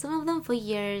 Some of them for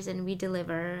years, and we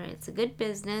deliver. It's a good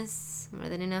business, more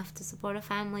than enough to support a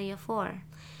family of 4.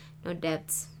 No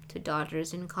debts, 2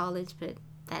 daughters in college, but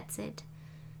that's it.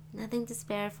 Nothing to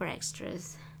spare for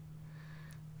extras.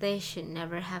 They should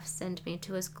never have sent me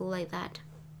to a school like that.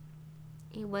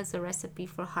 It was a recipe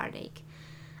for heartache.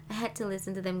 I had to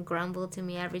listen to them grumble to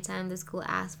me every time the school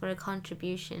asked for a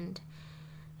contribution.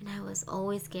 And I was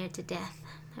always scared to death.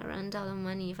 I ran out of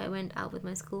money if I went out with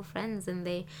my school friends and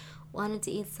they wanted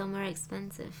to eat somewhere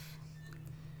expensive.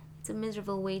 It's a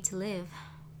miserable way to live.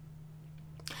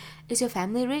 Is your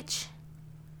family rich?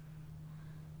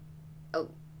 Oh,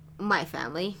 my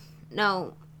family?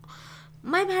 No.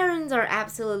 My parents are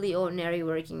absolutely ordinary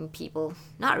working people.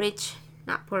 Not rich,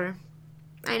 not poor.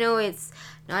 I know it's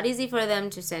not easy for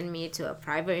them to send me to a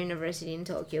private university in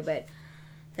Tokyo, but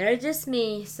they're just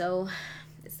me, so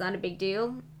it's not a big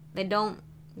deal. They don't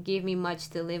give me much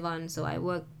to live on, so I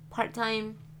work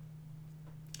part-time.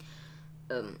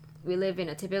 We live in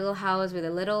a typical house with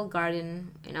a little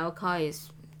garden, and our car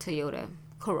is Toyota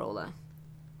Corolla.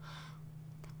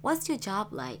 What's your job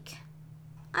like?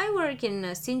 I work in a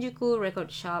Shinjuku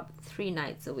record shop 3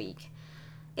 nights a week.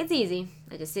 It's easy.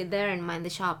 I just sit there and mind the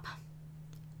shop.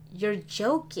 You're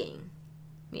joking,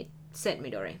 said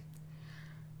Midori.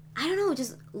 I don't know,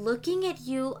 just looking at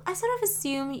you, I sort of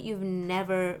assume you've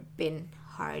never been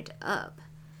hard up.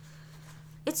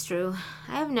 It's true,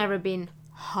 I have never been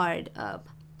hard up.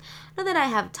 Not that I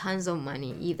have tons of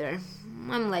money either.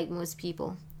 I'm like most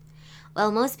people. Well,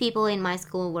 most people in my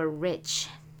school were rich,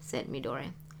 said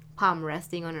Midori, palm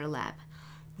resting on her lap.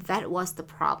 That was the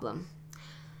problem.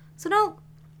 So now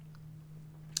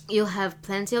you'll have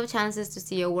plenty of chances to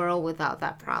see a world without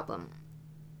that problem.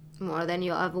 More than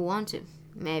you'll ever want to,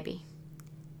 maybe.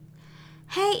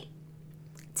 Hey,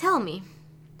 tell me,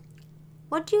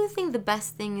 what do you think the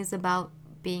best thing is about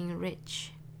being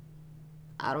rich?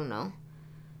 I don't know.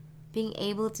 Being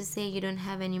able to say you don't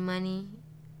have any money.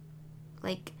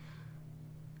 Like,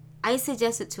 I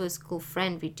suggested to a school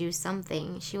friend we do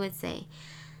something. She would say,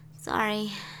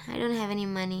 sorry, I don't have any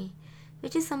money.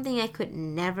 Which is something I could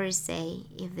never say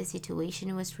if the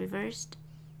situation was reversed.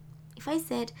 If I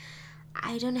said,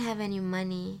 I don't have any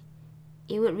money,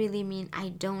 it would really mean I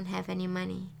don't have any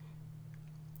money.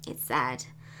 It's sad.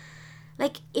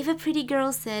 Like, if a pretty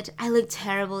girl said, I look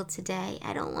terrible today,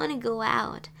 I don't want to go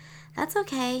out. That's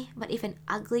okay, but if an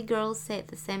ugly girl said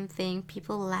the same thing,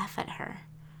 people laugh at her.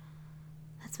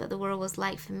 That's what the world was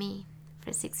like for me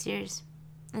for 6 years,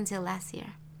 until last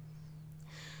year.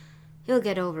 You'll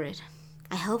get over it.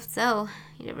 I hope so.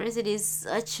 University is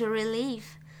such a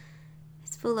relief.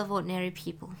 It's full of ordinary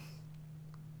people.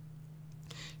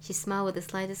 She smiled with the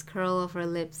slightest curl of her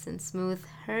lips and smoothed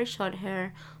her short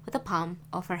hair with the palm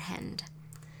of her hand.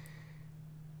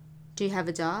 Do you have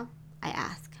a job? I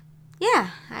asked.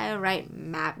 Yeah, I write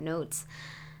map notes.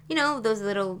 You know, those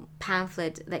little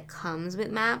pamphlet that comes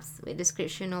with maps with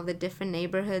description of the different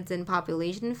neighborhoods and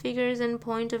population figures and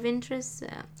point of interest.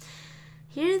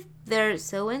 Here, there's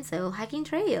so-and-so hiking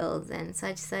trails and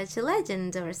such a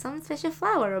legend or some special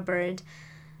flower or bird.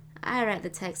 I write the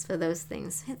text for those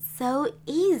things. It's so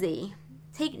easy.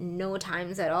 Take no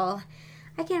times at all.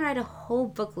 I can write a whole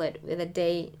booklet with a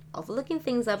day of looking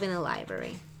things up in the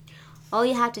library. All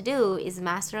you have to do is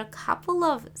master a couple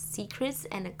of secrets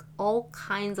and all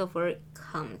kinds of work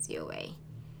comes your way.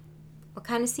 What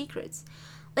kind of secrets?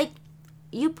 Like,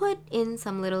 you put in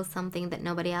some little something that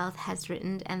nobody else has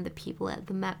written and the people at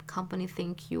the map company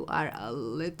think you are a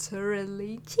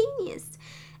literally genius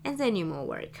and send you more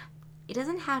work. It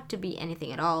doesn't have to be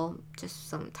anything at all, just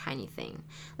some tiny thing.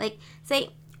 Like, say,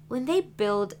 when they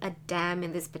build a dam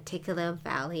in this particular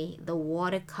valley, the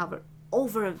water covered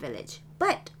over a village.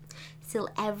 But still,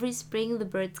 every spring the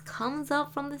birds comes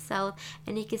up from the south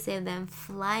and you can see them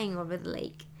flying over the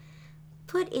lake.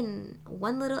 put in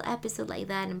one little episode like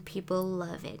that and people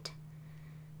love it.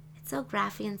 It's so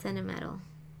graphic and sentimental.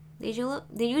 The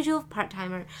usual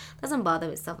part-timer doesn't bother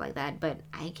with stuff like that, but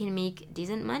I can make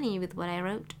decent money with what I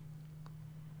wrote.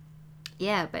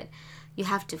 Yeah, but you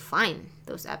have to find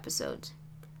those episodes.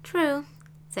 True,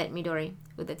 said Midori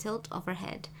with a tilt of her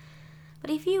head. But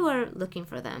if you were looking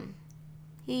for them,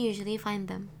 you usually find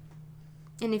them.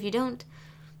 And if you don't,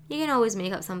 you can always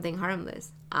make up something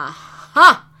harmless.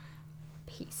 Aha!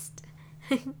 Peaced,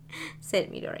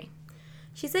 said Midori.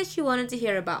 She said she wanted to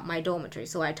hear about my dormitory,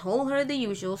 so I told her the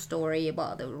usual story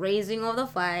about the raising of the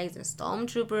flags and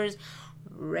stormtroopers,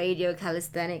 radio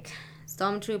calisthenic.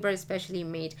 Stormtrooper especially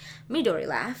made Midori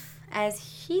laugh,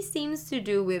 as he seems to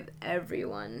do with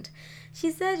everyone.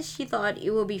 She said she thought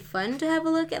it would be fun to have a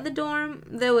look at the dorm.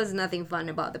 There was nothing fun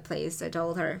about the place, I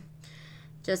told her.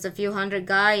 Just a few hundred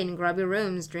guys in grubby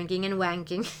rooms drinking and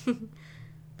wanking.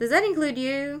 Does that include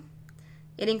you?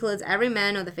 It includes every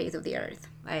man on the face of the earth,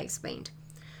 I explained.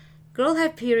 Girls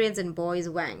have periods and boys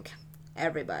wank.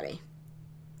 Everybody.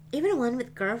 Even one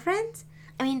with girlfriends?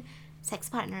 I mean, sex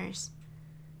partners.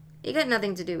 It got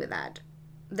nothing to do with that.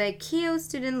 The Kyo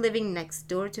student living next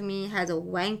door to me has a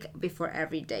wank before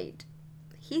every date.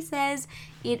 He says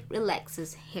it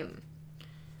relaxes him.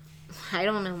 I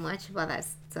don't know much about that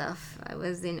stuff. I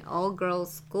was in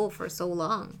all-girls school for so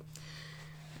long.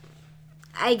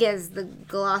 I guess the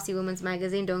glossy women's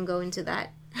magazine don't go into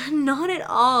that. Not at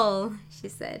all, she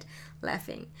said,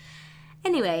 laughing.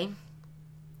 Anyway,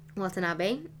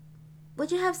 Watanabe,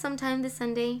 would you have some time this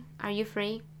Sunday? Are you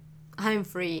free? I'm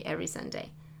free every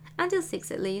Sunday. Until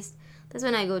 6 at least. That's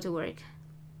when I go to work.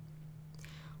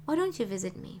 Why don't you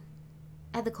visit me?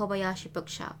 At the Kobayashi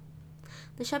bookshop.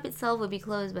 The shop itself will be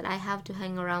closed, but I have to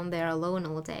hang around there alone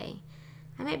all day.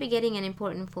 I might be getting an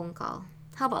important phone call.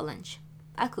 How about lunch?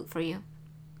 I'll cook for you.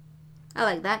 I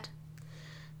like that.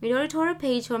 Midori tore a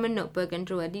page from a notebook and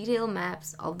drew a detailed map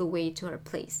of the way to her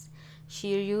place.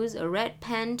 She used a red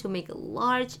pen to make a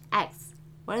large X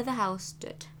where the house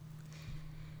stood.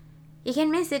 You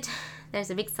can miss it. There's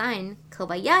a big sign,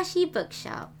 Kobayashi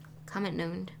Bookshop. Come at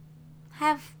noon.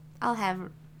 I'll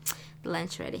have the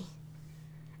lunch ready.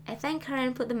 I thanked her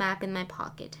and put the map in my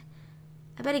pocket.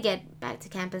 I better get back to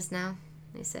campus now,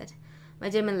 I said. My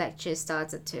German lecture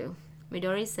starts at 2.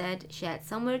 Midori said she had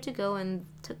somewhere to go and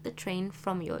took the train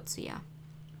from Yotsuya.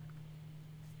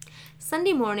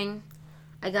 Sunday morning,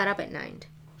 I got up at 9,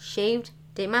 shaved,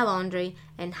 did my laundry,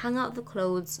 and hung out the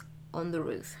clothes on the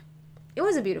roof. It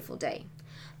was a beautiful day.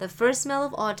 The first smell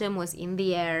of autumn was in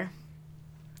the air.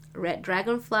 Red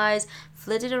dragonflies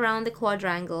flitted around the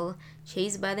quadrangle,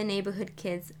 chased by the neighborhood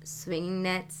kids swinging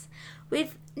nets.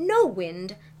 With no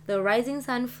wind, the rising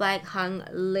sun flag hung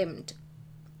limp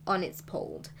on its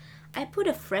pole. I put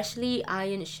a freshly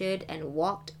ironed shirt and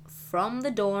walked from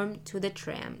the dorm to the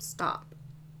tram stop.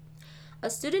 A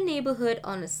student neighborhood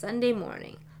on a Sunday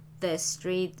morning. The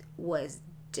street was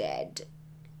dead.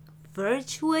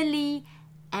 Virtually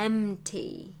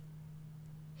empty.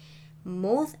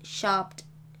 Most shops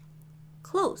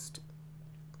closed.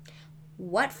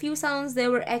 What few sounds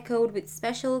there were echoed with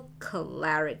special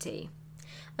clarity.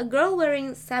 A girl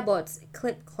wearing sabots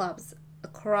clipped clubs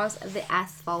across the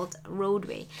asphalt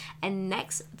roadway, and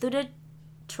next to the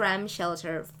tram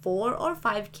shelter, 4 or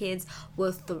 5 kids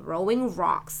were throwing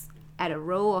rocks at a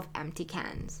row of empty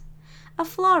cans. A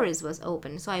florist was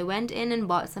open, so I went in and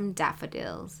bought some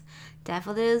daffodils.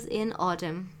 Daffodils in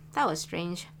autumn. That was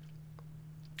strange.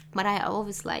 But I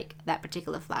always like that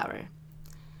particular flower.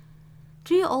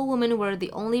 3 old women were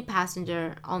the only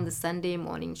passenger on the Sunday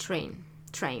morning tram.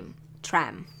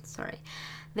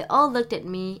 They all looked at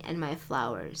me and my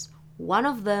flowers. One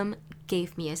of them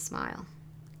gave me a smile.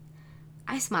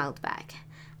 I smiled back.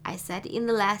 I sat in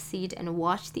the last seat and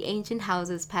watched the ancient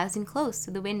houses passing close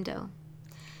to the window.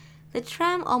 The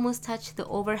tram almost touched the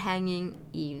overhanging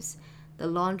eaves. The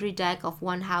laundry deck of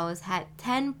one house had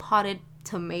 10 potted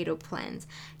tomato plants,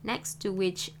 next to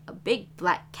which a big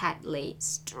black cat lay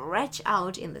stretched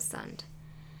out in the sun.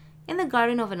 In the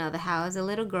garden of another house, a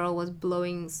little girl was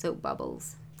blowing soap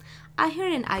bubbles. I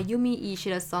heard an Ayumi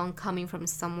Ishida song coming from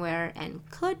somewhere and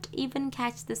could even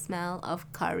catch the smell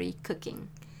of curry cooking.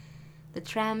 The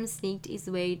tram sneaked its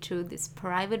way through this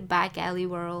private back alley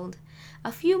world.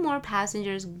 A few more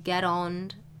passengers got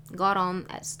on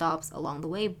at stops along the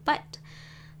way, but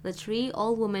the 3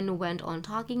 old women went on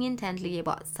talking intently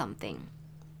about something,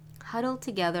 huddled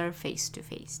together face to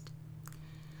face.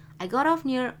 I got off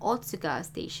near Otsuka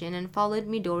Station and followed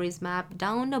Midori's map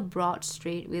down a broad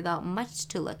street without much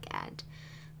to look at.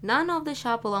 None of the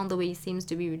shop along the way seems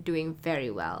to be doing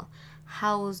very well.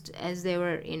 housed as they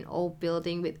were in old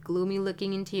building with gloomy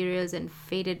looking interiors and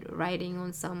faded writing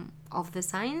on some of the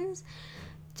signs.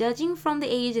 Judging from the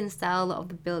age and style of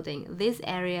the building, this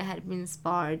area had been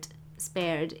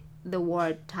spared the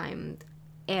wartime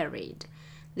air raid,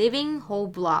 leaving whole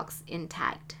blocks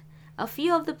intact. A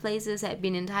few of the places had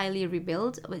been entirely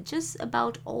rebuilt, but just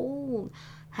about all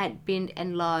had been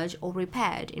enlarged or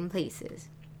repaired in places.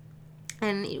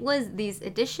 And it was these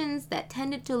additions that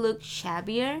tended to look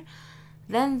shabbier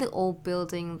than the old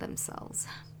building themselves.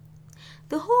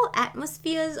 The whole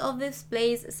atmosphere of this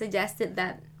place suggested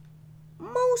that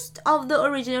most of the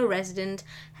original residents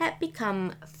had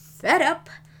become fed up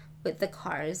with the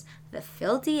cars, the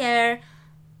filthy air,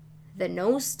 the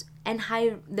noise and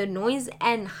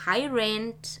high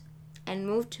rent, and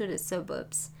moved to the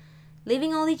suburbs,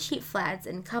 leaving only cheap flats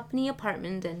and company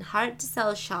apartments and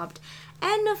hard-to-sell shops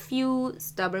and a few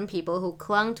stubborn people who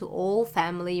clung to old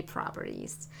family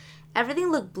properties.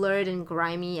 Everything looked blurred and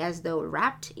grimy as though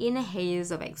wrapped in a haze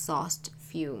of exhaust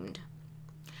fumed.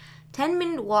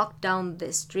 10-minute walk down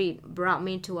this street brought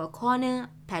me to a corner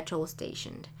petrol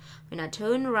station, when I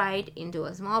turned right into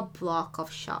a small block of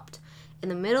shops, in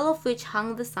the middle of which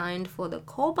hung the sign for the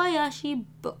Kobayashi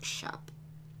Bookshop.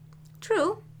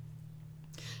 True,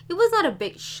 it was not a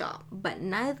big shop, but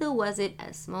neither was it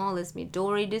as small as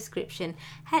Midori's description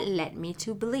had led me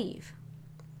to believe.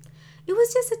 It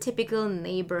was just a typical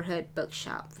neighborhood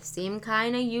bookshop, the same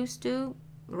kind I used to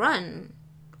run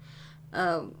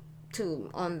to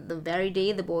on the very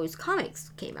day the boys' comics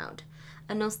came out.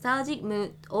 A nostalgic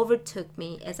mood overtook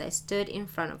me as I stood in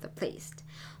front of the place.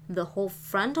 The whole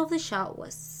front of the shop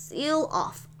was sealed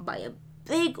off by a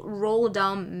big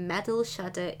roll-down metal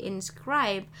shutter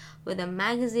inscribed with a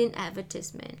magazine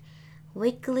advertisement,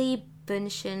 "Weekly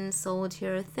Bunsen sold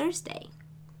here Thursday."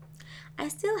 I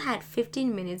still had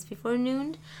 15 minutes before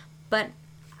noon, but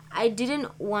I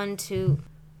didn't want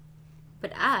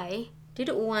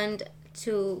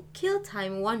to kill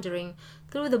time wandering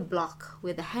through the block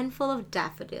with a handful of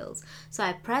daffodils, so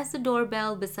I pressed the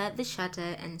doorbell beside the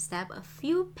shutter and stepped a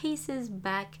few paces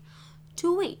back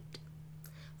to wait.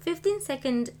 15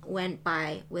 seconds went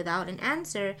by without an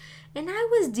answer, and I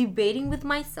was debating with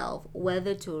myself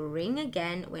whether to ring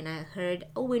again when I heard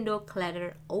a window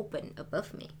clatter open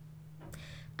above me.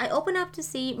 I opened up to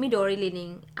see Midori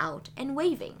leaning out and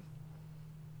waving.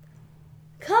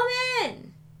 "Come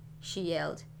in!" she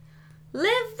yelled.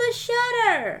 "Lift the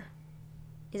shutter!"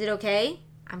 "Is it okay?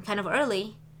 I'm kind of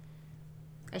early,"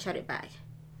 I shouted back.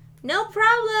 "No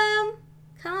problem!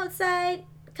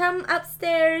 Come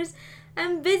upstairs.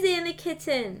 I'm busy in the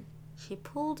kitchen." She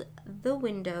pulled the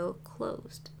window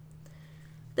closed.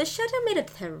 The shutter made a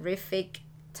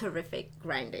terrific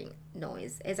grinding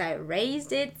noise as I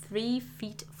raised it 3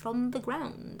 feet from the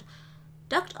ground,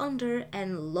 ducked under,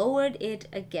 and lowered it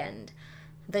again.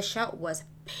 The shop was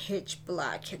pitch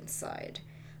black inside.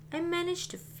 I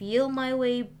managed to feel my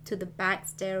way to the back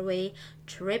stairway,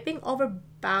 tripping over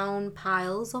bound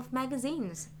piles of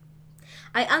magazines.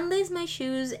 I unlaced my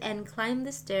shoes and climbed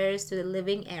the stairs to the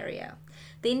living area.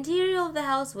 The interior of the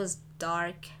house was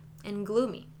dark and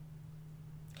gloomy.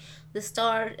 The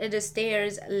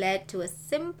stairs led to a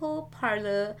simple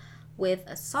parlor with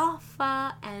a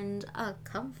sofa and a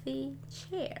comfy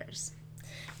chairs.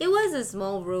 It was a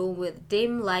small room with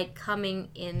dim light coming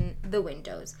in the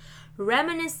windows,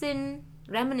 reminiscent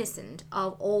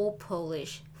of old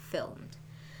Polish films.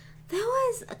 There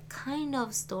was a kind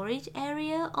of storage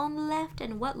area on the left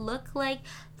and what looked like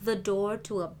the door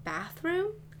to a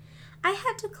bathroom. I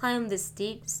had to climb the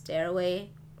steep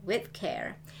stairway with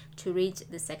care to reach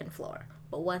the second floor,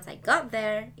 but once I got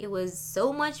there, it was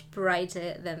so much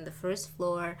brighter than the first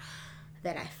floor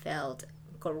that I felt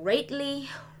greatly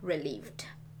relieved.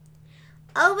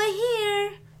 "Over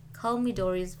here!" called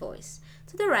Midori's voice.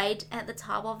 To the right, at the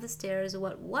top of the stairs,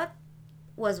 what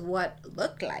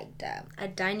looked like a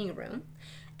dining room,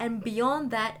 and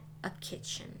beyond that, a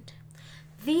kitchen.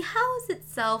 The house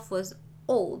itself was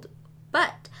old,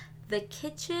 but the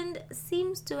kitchen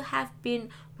seems to have been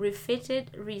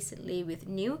refitted recently with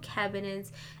new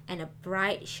cabinets and a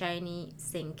bright, shiny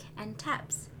sink and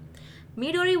taps.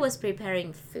 Midori was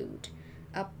preparing food.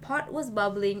 A pot was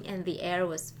bubbling and the air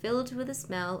was filled with the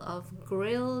smell of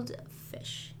grilled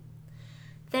fish.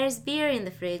 "There's beer in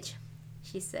the fridge,"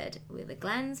 she said with a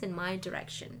glance in my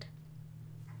direction.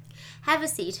 "Have a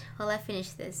seat while I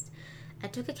finish this." I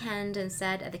took a can and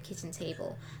sat at the kitchen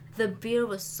table. The beer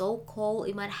was so cold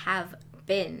it might have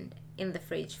been in the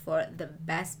fridge for the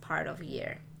best part of a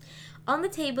year. On the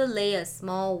table lay a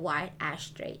small white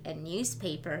ashtray, a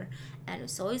newspaper, and a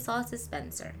soy sauce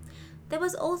dispenser. There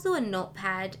was also a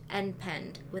notepad and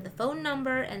pen with a phone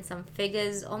number and some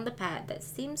figures on the pad that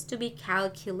seems to be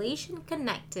calculation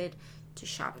connected to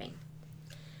shopping.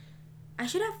 I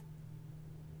should have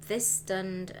this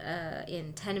done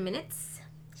in 10 minutes,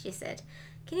 she said.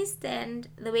 Can you stand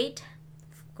the wait?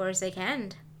 Of course I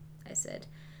can, I said.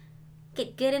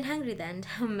 Get good and hungry then.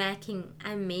 I'm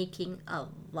making a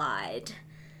lot.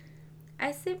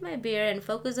 I sipped my beer and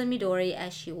focused on Midori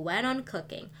as she went on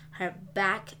cooking, her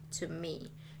back to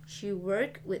me. She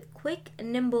worked with quick,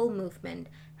 nimble movement,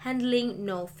 handling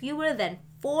no fewer than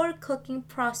 4 cooking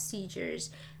procedures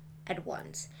at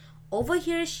once. Over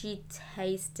here, she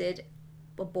tasted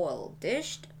a boiled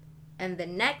dish, and the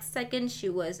next second she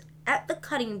was at the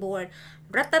cutting board,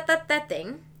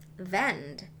 rat-tat-tat-tatting.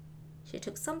 Then she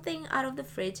took something out of the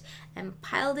fridge and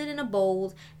piled it in a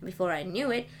bowl, and before I knew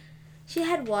it, she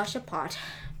had washed a pot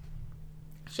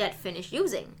she had finished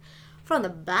using. From the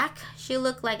back, she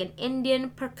looked like an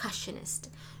Indian percussionist,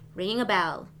 ringing a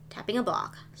bell, tapping a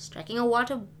block, striking a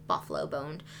water buffalo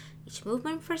bone, each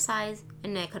movement precise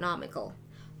and economical,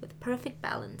 with perfect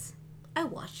balance. I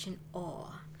watched in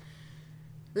awe.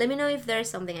 Let me know if there's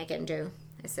something I can do,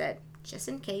 I said, just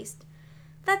in case.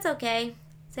 That's okay,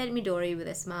 said Midori with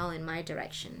a smile in my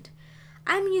direction.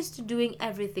 I'm used to doing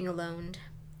everything alone.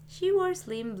 She wore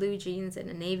slim blue jeans and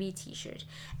a navy t-shirt.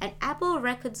 An Apple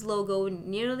Records logo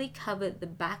nearly covered the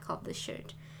back of the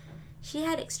shirt. She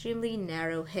had extremely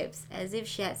narrow hips, as if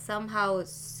she had somehow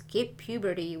skipped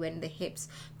puberty when the hips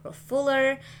grew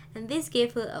fuller, and this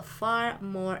gave her a far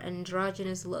more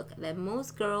androgynous look than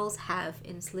most girls have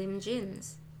in slim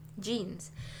jeans.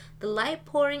 The light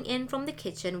pouring in from the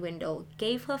kitchen window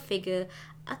gave her figure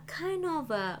a kind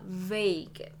of a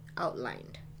vague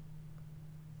outline.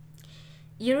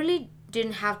 You really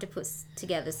didn't have to put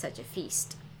together such a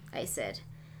feast, I said.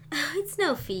 It's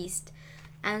no feast,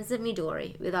 answered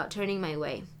Midori without turning my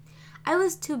way. I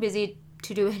was too busy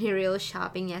to do any real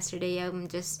shopping yesterday. I'm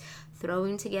just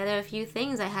throwing together a few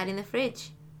things I had in the fridge.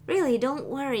 Really, don't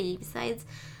worry. Besides,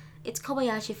 it's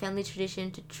Kobayashi family tradition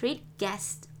to treat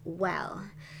guests well.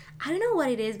 I don't know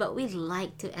what it is, but we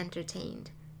like to entertain.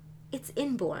 It's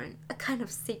inborn, a kind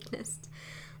of sickness.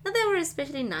 Not that we're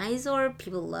especially nice or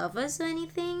people love us or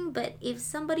anything, but if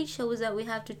somebody shows up, we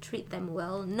have to treat them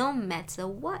well, no matter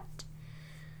what.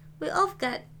 We all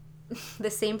got the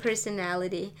same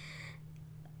personality,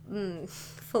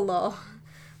 flaw,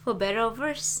 for better or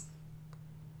worse.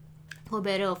 For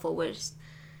better or for worse.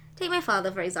 Take my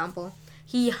father, for example.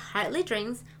 He hardly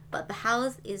drinks, but the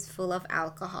house is full of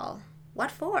alcohol. What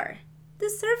for? To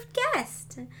serve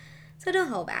guests. So don't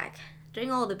hold back.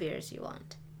 Drink all the beers you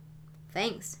want.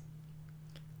 Thanks,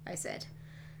 I said.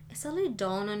 It suddenly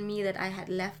dawned on me that I had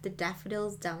left the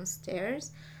daffodils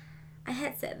downstairs. I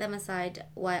had set them aside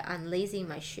while unlacing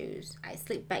my shoes. I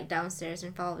slipped back downstairs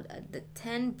and found the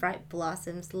 10 bright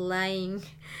blossoms lying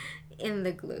in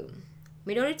the gloom.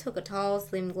 Midori took a tall,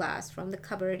 slim glass from the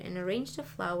cupboard and arranged a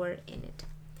flower in it.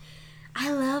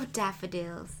 I love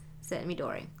daffodils, said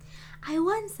Midori. I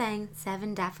once sang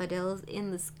 7 daffodils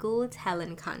in the school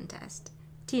talent contest.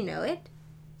 Do you know it?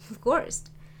 Of course.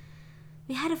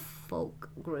 We had a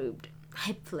folk group.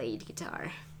 I played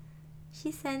guitar.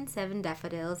 She sang 7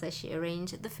 daffodils as she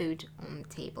arranged the food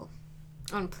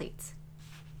on plates.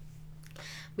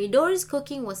 Midori's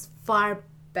cooking was far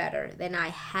better than I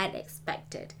had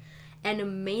expected. An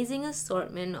amazing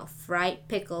assortment of fried,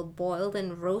 pickled, boiled,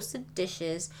 and roasted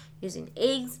dishes using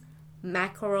eggs,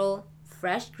 mackerel,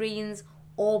 fresh greens,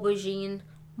 aubergine,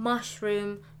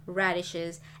 mushroom,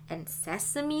 radishes, and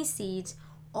sesame seeds,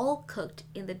 all cooked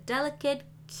in the delicate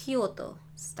Kyoto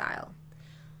style.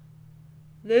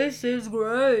 This is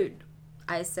great,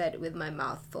 I said with my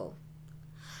mouth full.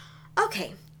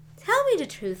 Okay, tell me the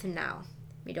truth now,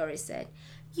 Midori said.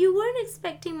 You weren't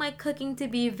expecting my cooking to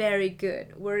be very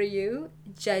good, were you,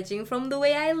 judging from the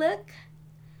way I look?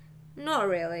 Not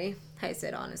really, I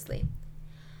said honestly.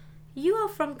 You are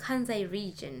from Kansai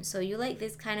region, so you like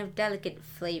this kind of delicate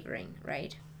flavoring,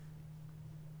 right?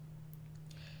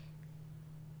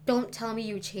 Don't tell me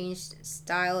you changed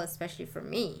style especially for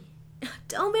me.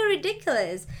 Don't be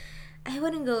ridiculous. I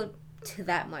wouldn't go to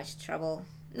that much trouble.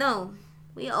 No,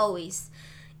 we always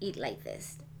eat like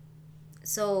this.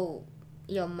 So,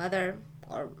 your mother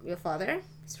or your father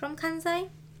is from Kansai?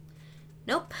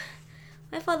 Nope.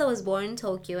 My father was born in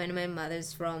Tokyo and my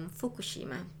mother's from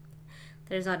Fukushima.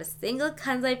 There's not a single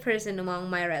Kansai person among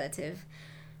my relatives.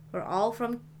 We're all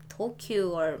from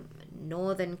Tokyo or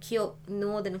northern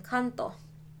Kanto.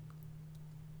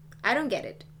 I don't get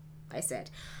it, I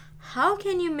said. How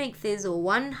can you make this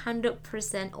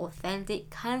 100%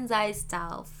 authentic Kansai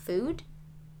style food?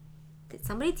 Did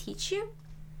somebody teach you?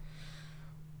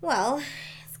 Well,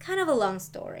 it's kind of a long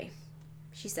story,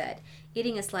 she said,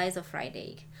 eating a slice of fried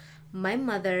egg. My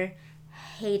mother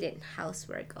hated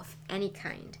housework of any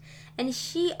kind, and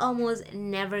she almost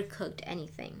never cooked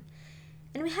anything.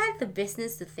 And we had the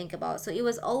business to think about, so it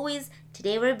was always,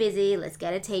 today we're busy, let's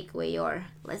get a takeaway, or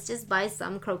let's just buy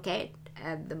some croquette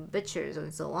at the butcher's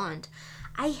and so on.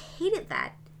 I hated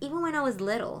that, even when I was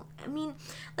little. I mean,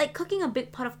 like cooking a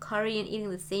big pot of curry and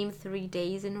eating the same 3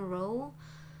 days in a row.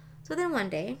 So then one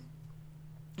day,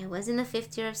 I was in the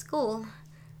 5th year of school.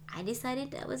 I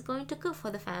decided I was going to cook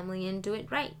for the family and do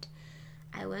it right.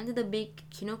 I went to the big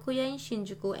Kinokuniya in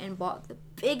Shinjuku and bought the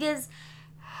biggest,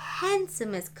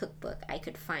 handsomest cookbook I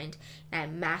could find, and I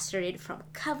mastered it from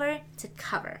cover to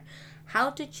cover.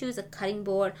 How to choose a cutting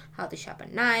board, how to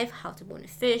sharpen a knife, how to bone a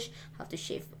fish, how to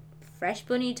shave fresh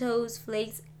bonitos,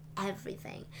 flakes,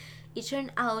 everything. It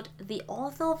turned out the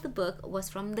author of the book was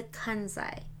from the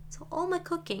Kansai, so all my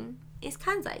cooking is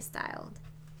Kansai styled.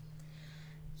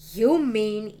 You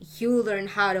mean you learned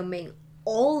how to make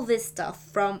all this stuff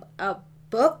from a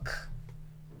book?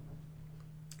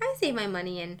 I saved my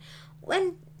money and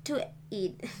went to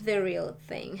eat the real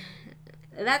thing.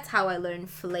 That's how I learned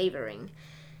flavoring.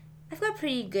 I've got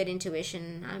pretty good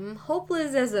intuition. I'm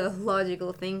hopeless as a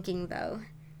logical thinking, though.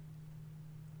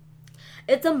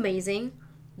 It's amazing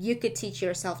you could teach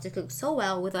yourself to cook so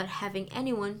well without having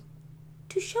anyone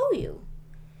to show you.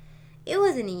 It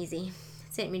wasn't easy,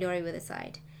 said Midori with a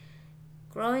sigh.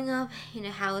 Growing up in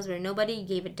a house where nobody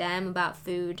gave a damn about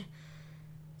food,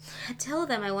 I told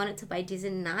them I wanted to buy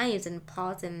decent knives and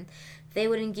pots and they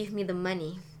wouldn't give me the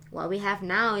money. What we have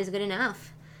now is good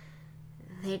enough.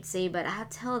 They'd say, but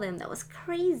I'd tell them that was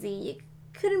crazy. You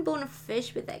couldn't bone a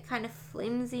fish with that kind of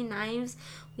flimsy knives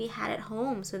we had at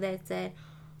home. So they said,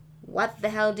 what the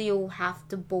hell do you have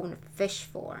to bone a fish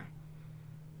for?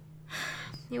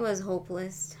 It was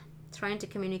hopeless, trying to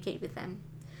communicate with them.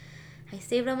 I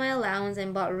saved up my allowance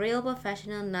and bought real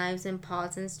professional knives and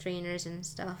pots and strainers and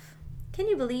stuff. Can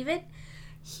you believe it?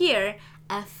 Here,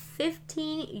 a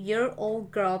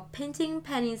 15-year-old girl pinching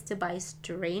pennies to buy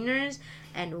strainers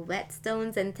and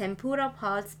whetstones and tempura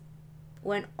pots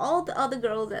when all the other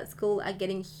girls at school are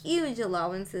getting huge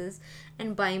allowances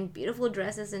and buying beautiful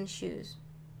dresses and shoes.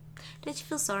 Did you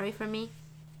feel sorry for me?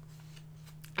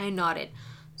 I nodded,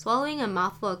 swallowing a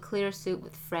mouthful of clear soup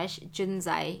with fresh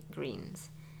junzai greens.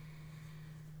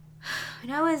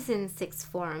 When I was in sixth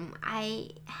form, I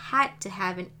had to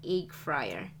have an egg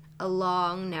fryer, a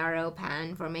long, narrow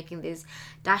pan for making this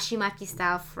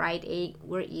dashimaki-style fried egg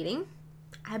we're eating.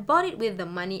 I bought it with the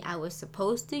money I was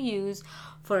supposed to use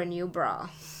for a new bra.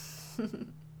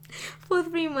 For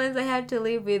 3 months, I had to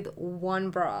live with one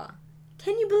bra.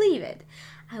 Can you believe it?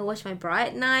 I wash my bra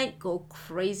at night, go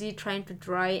crazy trying to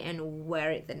dry and wear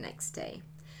it the next day.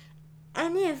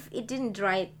 And if it didn't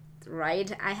dry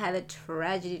right, I had a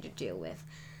tragedy to deal with.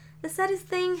 The saddest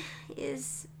thing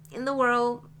is in the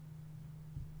world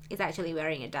is actually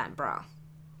wearing a damn bra.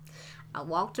 I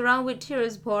walked around with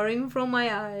tears pouring from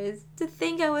my eyes to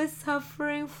think I was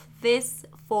suffering this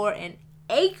for an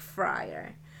egg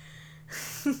fryer.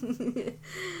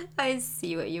 I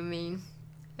see what you mean,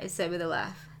 I said with a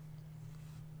laugh.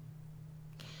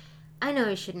 I know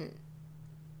I shouldn't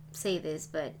say this,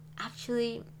 but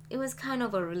actually it was kind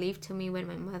of a relief to me when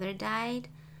my mother died.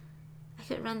 I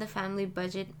could run the family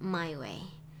budget my way.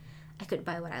 I could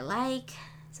buy what I like.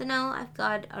 So now I've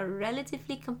got a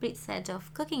relatively complete set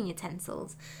of cooking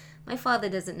utensils. My father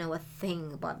doesn't know a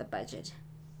thing about the budget.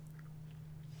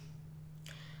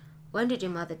 When did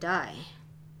your mother die?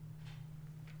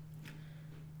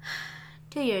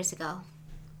 2 years ago.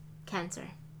 Cancer.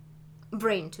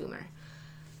 Brain tumor.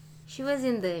 She was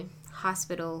in the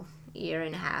hospital a year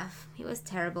and a half. It was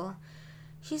terrible.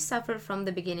 She suffered from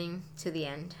the beginning to the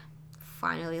end.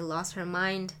 Finally lost her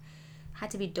mind.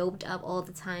 Had to be doped up all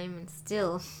the time and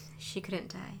still she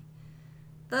couldn't die.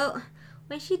 Though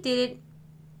when she did it,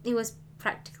 it was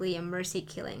practically a mercy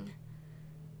killing.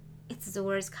 It's the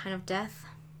worst kind of death.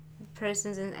 The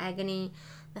person's in agony.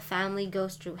 The family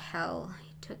goes through hell.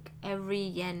 It took every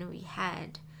yen we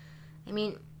had. I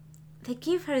mean, they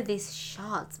give her these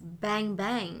shots, bang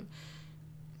bang.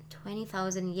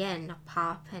 20,000 yen a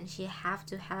pop, and she have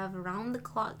to have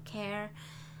round-the-clock care.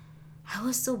 I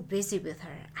was so busy with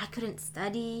her. I couldn't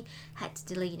study, had to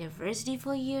delay university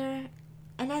for a year.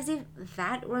 And as if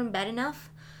that weren't bad enough,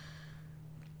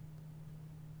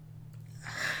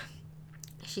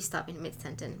 she stopped in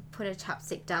mid-sentence, put her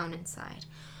chopstick down and sighed.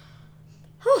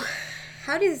 Whew,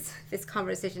 how does this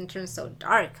conversation turn so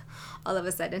dark all of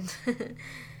a sudden?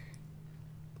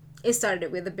 It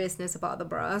started with the business about the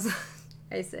bras,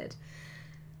 I said.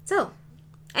 So,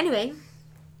 anyway,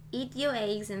 Eat your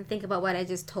eggs and think about what I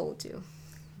just told you,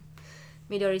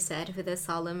 Midori said with a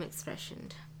solemn expression.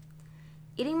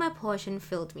 Eating my portion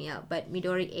filled me up, but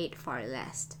Midori ate far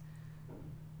less.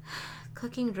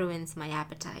 Cooking ruins my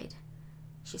appetite,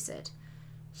 she said.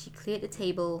 She cleared the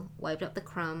table, wiped up the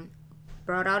crumb,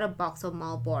 brought out a box of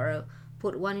Marlboro,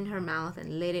 put one in her mouth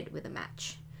and lit it with a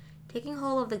match. Taking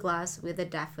hold of the glass with the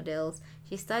daffodils,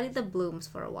 she studied the blooms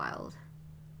for a while.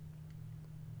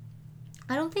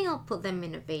 I don't think I'll put them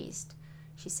in a vase,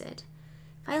 she said.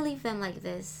 If I leave them like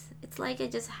this, it's like I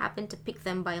just happened to pick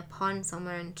them by a pond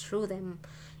somewhere and threw them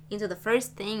into the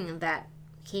first thing that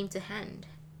came to hand.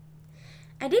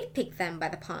 I did pick them by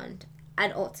the pond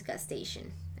at Otsuka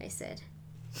Station, I said.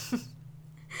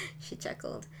 She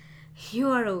chuckled. You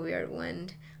are a weird one,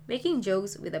 making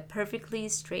jokes with a perfectly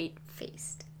straight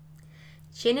face.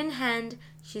 Chin in hand,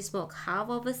 she smoked half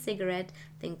of a cigarette,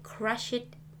 then crushed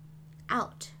it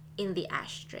out in the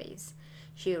ashtrays.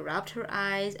 She rubbed her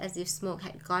eyes as if smoke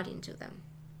had got into them.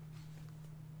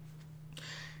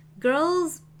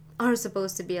 Girls are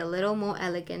supposed to be a little more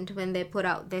elegant when they put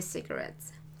out their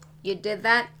cigarettes. You did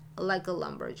that like a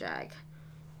lumberjack.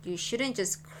 You shouldn't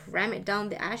just cram it down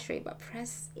the ashtray, but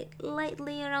press it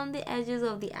lightly around the edges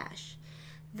of the ash.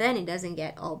 Then it doesn't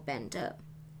get all bent up.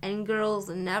 And girls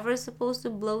are never supposed to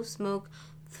blow smoke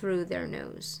through their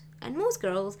nose. And most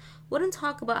girls wouldn't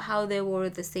talk about how they wore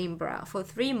the same bra for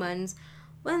 3 months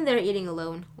when they're eating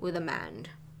alone with a man.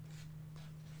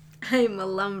 I'm a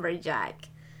lumberjack,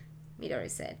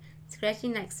 Midori said,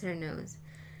 scratching next to her nose.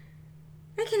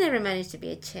 I can never manage to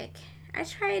be a chick. I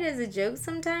try it as a joke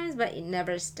sometimes, but it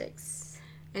never sticks.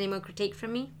 Any more critique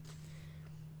from me?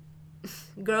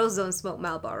 Girls don't smoke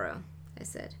Marlboro, I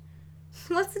said.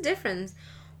 What's the difference?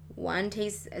 One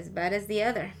tastes as bad as the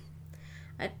other.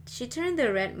 She turned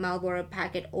the red Marlboro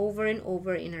packet over and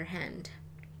over in her hand.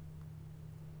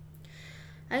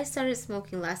 I started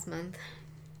smoking last month.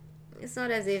 It's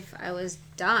not as if I was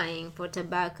dying for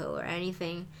tobacco or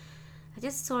anything. I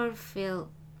just sort of feel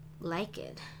like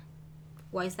it.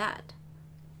 Why is that?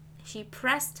 She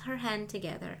pressed her hand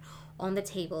together on the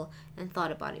table and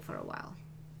thought about it for a while.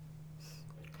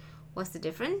 What's the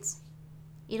difference?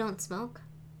 You don't smoke.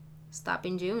 Stop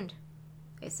in June,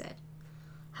 I said.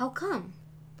 How come?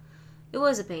 It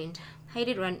was a pain.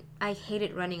 I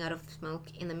hated running out of smoke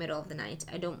in the middle of the night.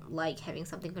 I don't like having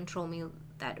something control me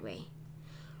that way.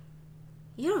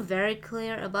 You're very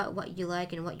clear about what you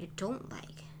like and what you don't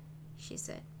like, she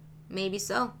said. Maybe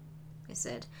so, I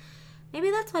said. Maybe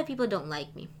that's why people don't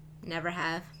like me. Never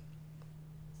have.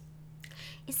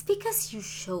 It's because you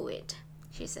show it,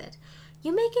 she said.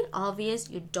 You make it obvious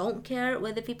you don't care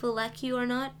whether people like you or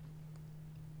not.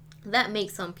 That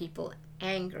makes some people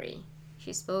angry.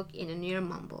 She spoke in a near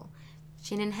mumble,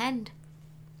 chin in hand.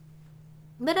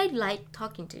 But I like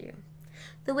talking to you.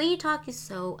 The way you talk is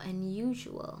so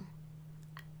unusual.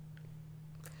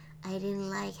 I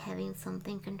didn't like having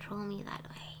something control me that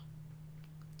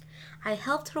way. I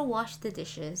helped her wash the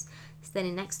dishes.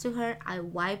 Standing next to her, I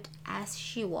wiped as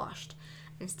she washed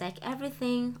and stacked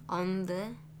everything on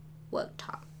the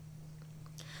worktop.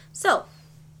 So,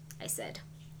 I said,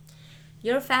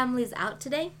 your family's out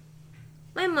today?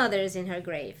 My mother's in her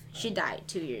grave. She died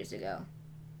 2 years ago.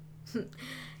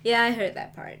 Yeah, I heard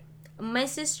that part. My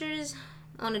sister's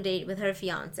on a date with her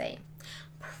fiancé.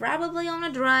 Probably on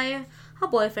a drive. Her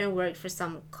boyfriend worked for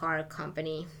some car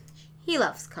company. He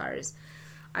loves cars.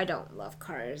 I don't love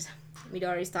cars.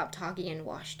 Midori stopped talking and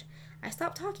washed. I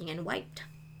stopped talking and wiped.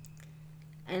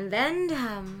 And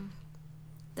then,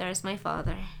 there's my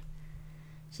father,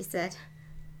 she said,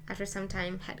 after some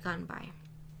time had gone by.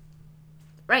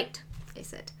 Right, I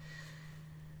said.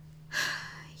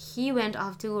 He went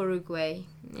off to Uruguay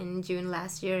in June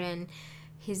last year and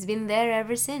he's been there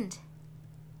ever since.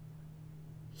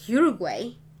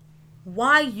 Uruguay?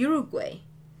 Why Uruguay?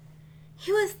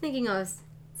 He was thinking of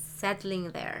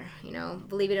settling there,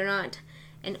 believe it or not.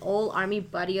 An old army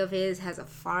buddy of his has a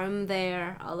farm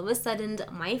there. All of a sudden,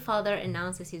 my father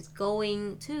announces he's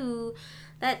going to,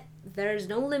 that there's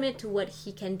no limit to what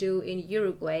he can do in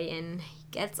Uruguay, and he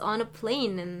gets on a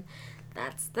plane, and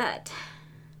that's that.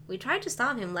 We tried to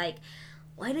stop him, like,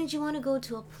 why don't you want to go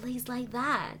to a place like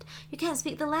that? You can't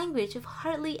speak the language. You've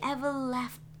hardly ever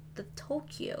left the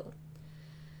Tokyo.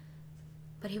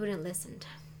 But he wouldn't listen.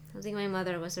 Losing my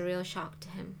mother was a real shock to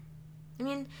him.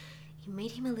 It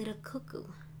made him a little cuckoo.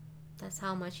 That's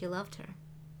how much he loved her.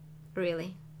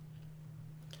 Really.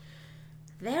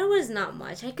 There was not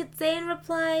much I could say in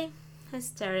reply. I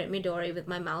stared at Midori with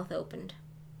my mouth opened.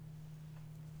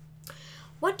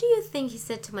 What do you think he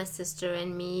said to my sister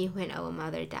and me when our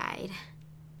mother died?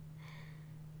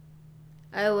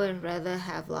 I would rather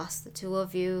have lost the two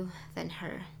of you than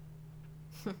her.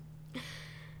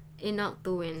 It knocked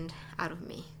the wind out of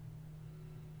me.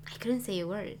 I couldn't say a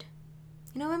word.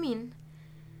 You know what I mean?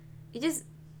 You just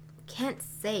can't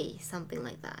say something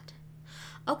like that.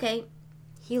 Okay,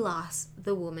 he lost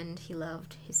the woman he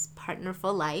loved, his partner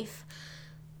for life.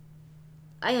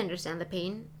 I understand the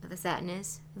pain, the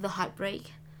sadness, the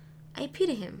heartbreak. I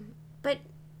pity him, but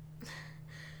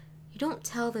you don't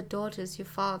tell the daughters you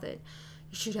fathered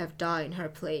you should have died in her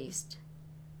place.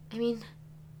 I mean,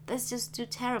 that's just too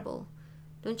terrible.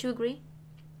 Don't you agree?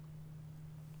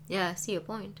 Yeah, I see your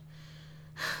point.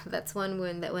 That's one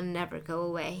wound that will never go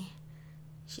away,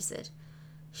 she said,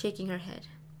 shaking her head.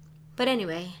 But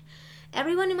anyway,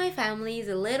 everyone in my family is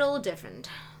a little different.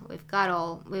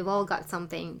 We've all got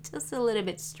something just a little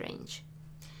bit strange.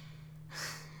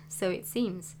 So it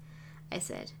seems, I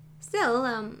said.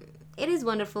 Still, it is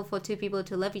wonderful for two people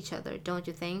to love each other, don't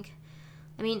you think?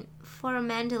 I mean, for a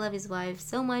man to love his wife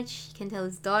so much he can tell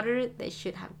his daughter they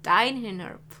should have died in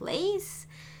her place?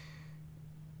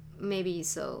 Maybe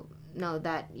so, now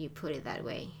that you put it that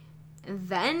way. And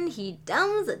then he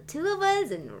dumps the two of us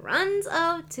and runs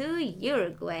off to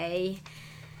Uruguay.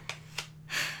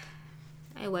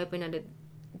 I wipe another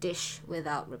dish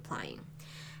without replying.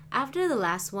 After the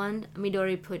last one,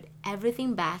 Midori put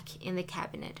everything back in the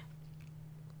cabinet.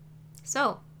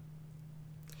 So,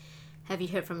 have you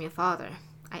heard from your father?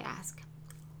 I asked.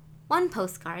 One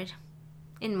postcard.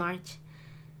 In March.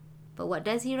 But what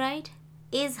does he write?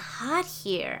 It's hot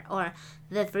here. Or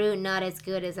the fruit not as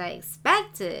good as I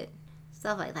expected.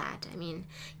 Stuff like that. I mean,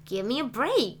 give me a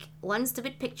break. One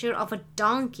stupid picture of a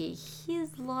donkey.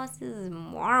 He's lost his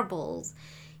marbles.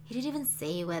 He didn't even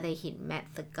say whether he'd met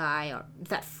the guy or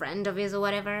that friend of his or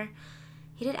whatever.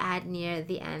 He did add near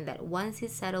the end that once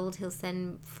he's settled, he'll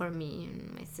send for me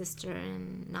and my sister,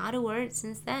 and not a word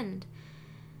since then.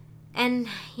 And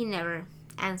he never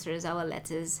answers our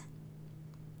letters.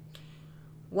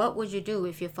 What would you do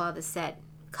if your father said,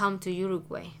 come to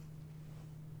Uruguay?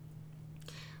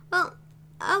 Well,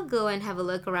 I'll go and have a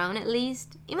look around at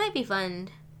least. It might be fun.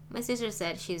 My sister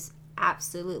said she's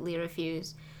absolutely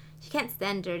refused. She can't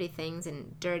stand dirty things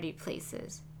and dirty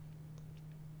places.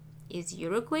 Is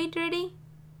Uruguay dirty?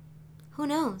 Who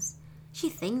knows? She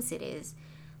thinks it is.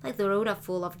 Like the roads are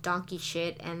full of donkey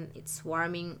shit and it's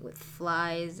swarming with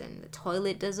flies and the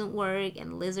toilet doesn't work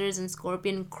and lizards and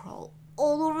scorpions crawl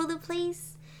all over the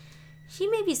place. She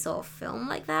maybe saw a film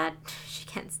like that. She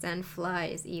can't stand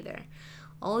flies either.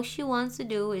 All she wants to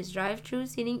do is drive through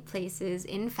scenic places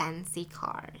in fancy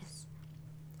cars.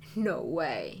 No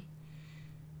way.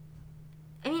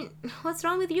 I mean, what's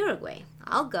wrong with Uruguay?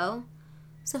 I'll go.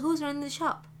 So who's running the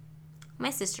shop? My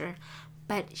sister,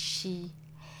 but she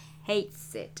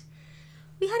hates it.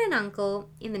 We had an uncle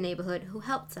in the neighborhood who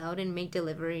helps out and make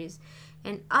deliveries,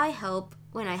 and I help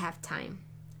when I have time.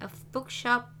 A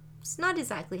bookshop's not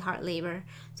exactly hard labor,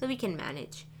 so we can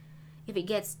manage. If it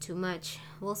gets too much,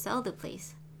 we'll sell the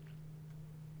place.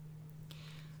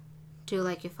 Do you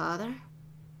like your father?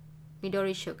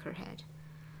 Midori shook her head.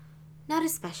 Not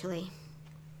especially.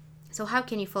 So how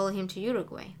can you follow him to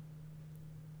Uruguay?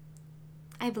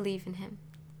 I believe in him.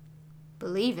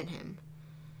 Believe in him?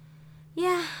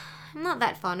 Yeah, I'm not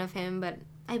that fond of him, but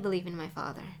I believe in my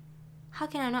father. How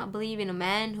can I not believe in a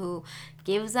man who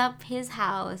gives up his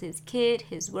house, his kid,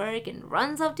 his work, and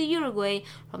runs off to Uruguay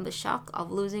from the shock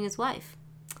of losing his wife?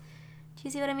 Do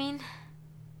you see what I mean?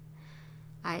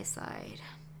 I sighed.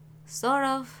 Sort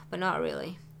of, but not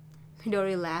really.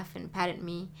 Midori laughed and patted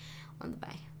me on the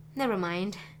back. Never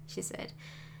mind, she said.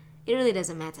 It really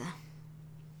doesn't matter.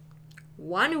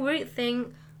 One weird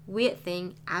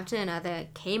thing after another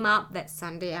came up that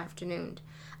Sunday afternoon.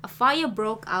 A fire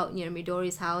broke out near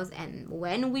Midori's house, and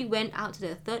when we went out to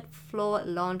the third floor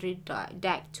laundry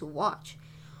deck to watch,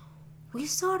 we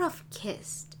sort of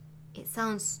kissed. It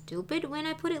sounds stupid when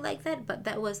I put it like that, but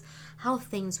that was how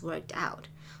things worked out.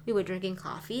 We were drinking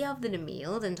coffee after the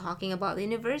meals and talking about the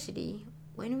university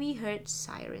when we heard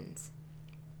sirens.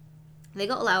 They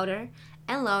got louder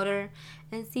and louder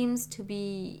and seems to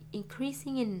be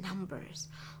increasing in numbers.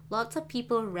 Lots of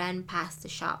people ran past the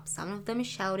shop, some of them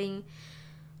shouting.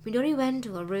 Midori went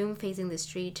to a room facing the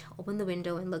street, opened the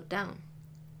window and looked down.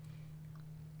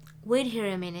 Wait here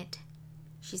a minute,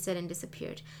 she said and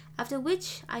disappeared, after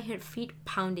which I heard feet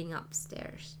pounding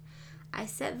upstairs. I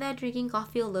sat there drinking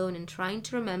coffee alone and trying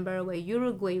to remember where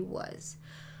Uruguay was.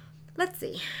 Let's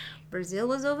see, Brazil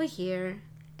was over here,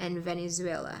 and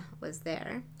Venezuela was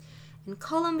there, and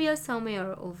Colombia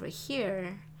somewhere over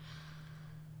here,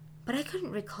 but I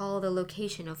couldn't recall the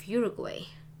location of Uruguay.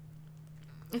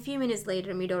 A few minutes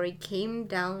later, Midori came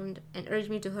down and urged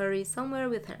me to hurry somewhere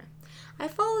with her. I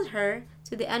followed her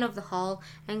to the end of the hall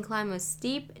and climbed a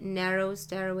steep, narrow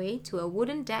stairway to a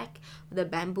wooden deck with a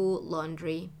bamboo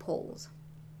laundry poles.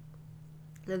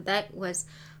 The deck was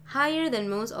higher than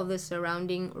most of the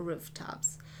surrounding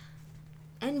rooftops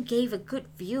and gave a good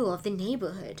view of the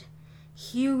neighborhood.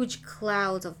 Huge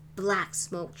clouds of black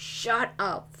smoke shot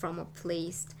up from a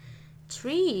placed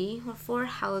 3 or 4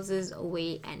 houses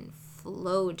away and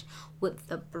flowed with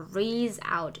the breeze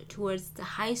out towards the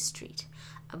high street.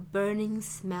 A burning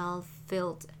smell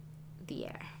filled the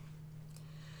air.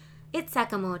 "It's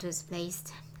Sakamoto's place,"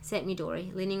 said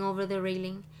Midori, leaning over the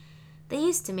railing. "They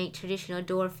used to make traditional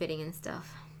door fitting and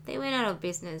stuff. They went out of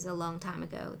business a long time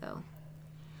ago, though."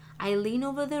 I leaned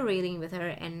over the railing with her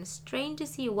and strained to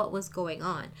see what was going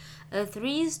on. A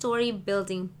 3-story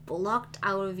building blocked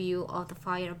our view of the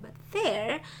fire, but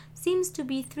there seems to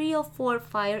be 3 or 4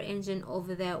 fire engines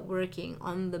over there working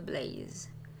on the blaze.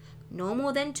 No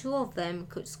more than 2 of them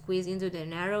could squeeze into the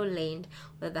narrow lane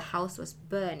where the house was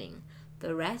burning,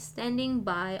 the rest standing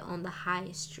by on the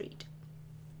high street.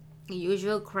 The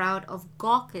usual crowd of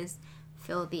gawkers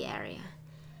filled the area.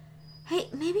 "Hey,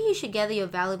 maybe you should gather your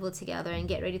valuables together and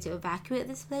get ready to evacuate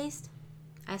this place,"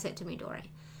 I said to Midori.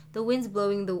 "The wind's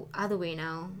blowing the other way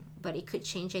now, but it could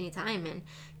change any time, and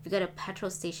we've got a petrol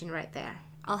station right there.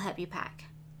 I'll help you pack."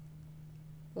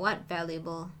 "What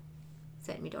valuable?"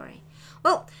 said Midori.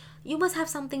 "Well, you must have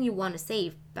something you want to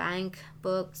save. Bank,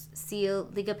 books, seal,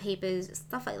 legal papers,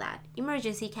 stuff like that.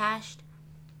 Emergency cash."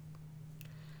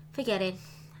 "Forget it.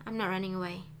 I'm not running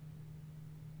away."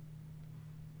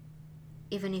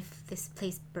 "Even if this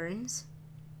place burns?"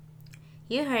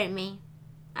 "You heard me.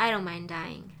 I don't mind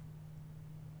dying."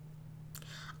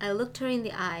 I looked her in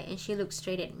the eye and she looked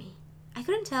straight at me. I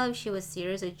couldn't tell if she was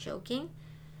serious or joking.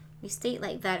 We stayed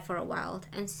like that for a while,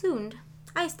 and soon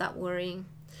I stopped worrying.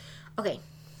 "Okay,"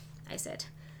 I said.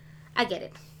 "I get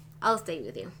it. I'll stay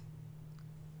with you."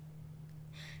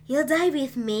 "You'll die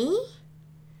with me?"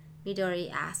 Midori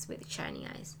asked with shining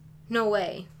eyes. "No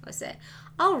way," I said.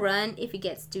 "I'll run if it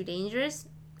gets too dangerous.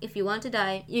 If you want to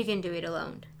die, you can do it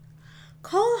alone."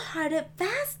 "Cold-hearted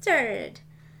bastard!"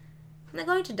 "I'm not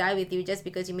going to die with you just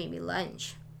because you made me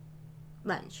lunch."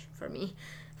 Lunch, for me.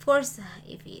 Of course,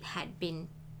 if it had been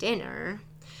dinner.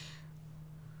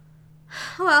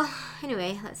 "Well,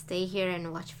 anyway, let's stay here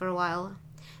and watch for a while.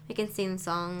 We can sing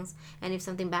songs, and if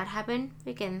something bad happened,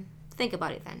 we can think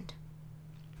about it then."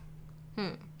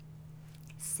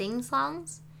 Sing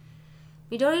songs?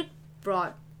 Midori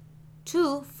brought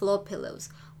 2 floor pillows,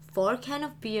 4 cans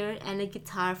of beer, and a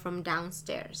guitar from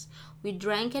downstairs. We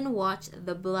drank and watched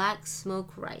the black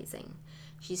smoke rising.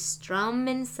 She strummed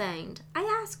and sang. I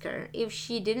asked her if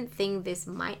she didn't think this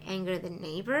might anger the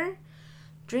neighbor.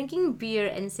 Drinking beer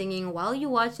and singing while you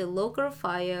watch a local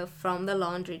fire from the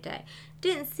laundry deck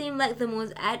didn't seem like the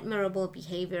most admirable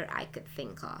behavior I could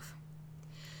think of.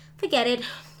 "Forget it,"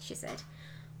 she said.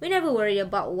 "We never worry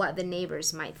about what the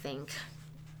neighbors might think."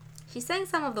 She sang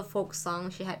some of the folk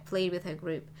songs she had played with her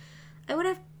group. I would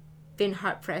have been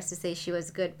hard-pressed to say she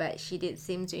was good, but she did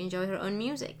seem to enjoy her own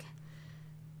music.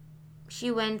 She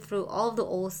went through all of the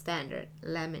old standard,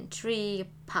 Lemon Tree,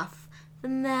 Puff, The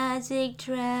Magic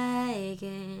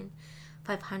Dragon,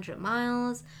 500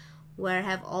 Miles, Where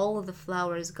Have All the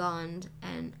Flowers Gone,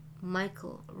 and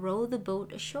Michael, Row the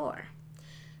Boat Ashore.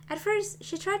 At first,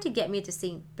 she tried to get me to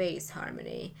sing bass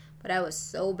harmony, but I was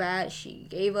so bad she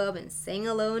gave up and sang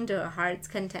alone to her heart's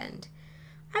content.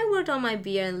 I worked on my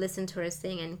beer and listened to her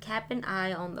sing and kept an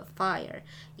eye on the fire.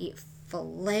 It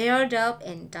flared up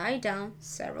and died down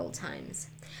several times.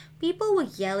 People were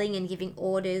yelling and giving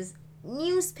orders.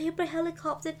 Newspaper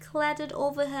helicopter clattered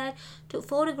overhead, took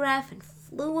photographs and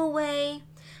flew away.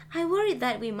 I worried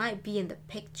that we might be in the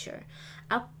picture.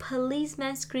 A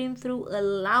policeman screamed through a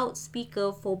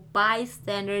loudspeaker for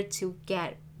bystanders to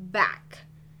get back.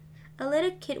 A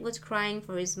little kid was crying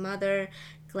for his mother.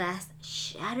 Glass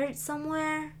shattered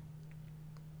somewhere.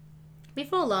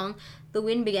 Before long, the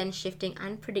wind began shifting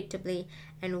unpredictably,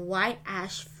 and white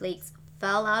ash flakes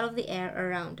fell out of the air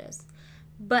around us.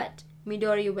 But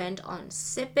Midori went on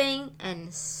sipping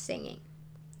and singing.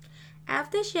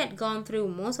 After she had gone through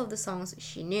most of the songs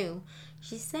she knew,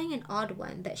 she sang an odd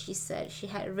one that she said she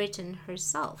had written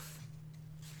herself.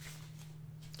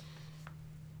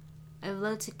 "I'd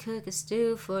love to cook a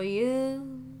stew for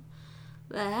you,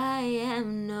 but I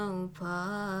am no part.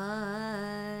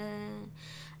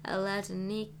 I'd like to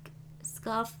knit a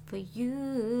scarf for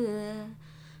you,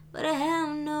 but I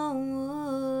have no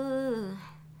wood.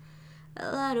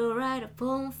 I'd like to write a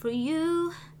poem for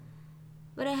you,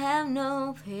 but I have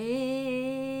no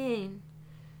pen.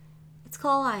 It's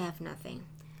Cole, I have nothing,"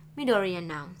 Midori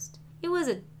announced. It was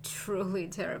a truly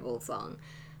terrible song,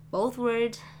 both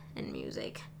word and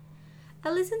music. I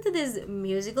listened to this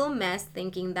musical mess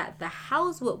thinking that the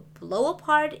house would blow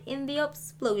apart in the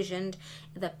explosion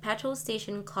if the petrol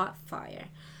station caught fire.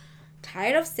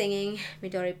 Tired of singing,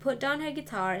 Midori put down her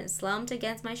guitar and slumped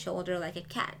against my shoulder like a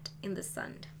cat in the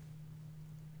sun.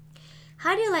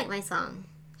 "How do you like my song?"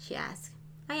 she asked.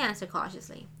 I answered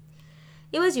cautiously.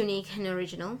 "It was unique and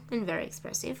original and very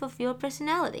expressive of your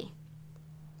personality."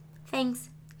 "Thanks,"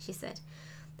 she said.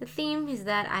 "The theme is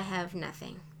that I have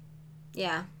nothing."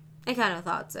 "Yeah, I kind of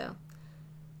thought so."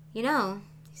 "You know,"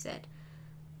 he said,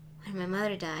 "when my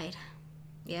mother died,"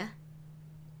 "Yeah?"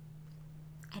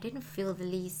 "I didn't feel the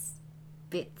least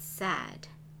bit sad."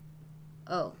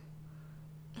 "Oh."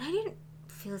 "And I didn't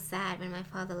feel sad when my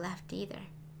father left either."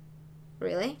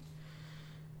 "Really?"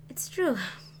 "It's true.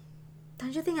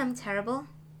 Don't you think I'm terrible?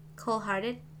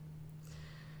 Cold-hearted?"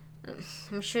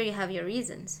 "I'm sure you have your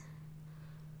reasons."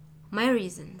 "My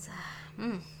reasons?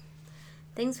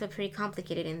 Things were pretty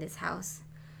complicated in this house.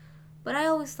 But I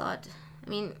always thought,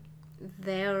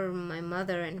 they're my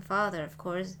mother and father, of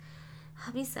course.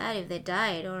 I'll be sad if they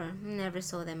died or never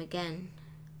saw them again.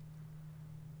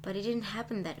 But it didn't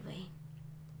happen that way.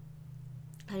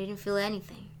 I didn't feel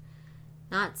anything.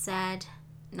 Not sad,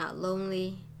 not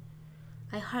lonely.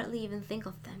 I hardly even think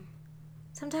of them.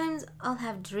 Sometimes I'll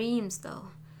have dreams,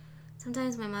 though.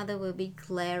 Sometimes my mother will be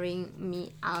glaring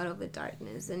me out of the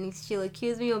darkness and she'll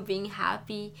accuse me of being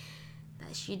happy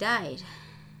that she died.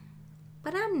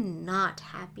 But I'm not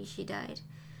happy she died.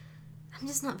 I'm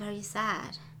just not very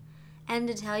sad. And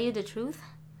to tell you the truth,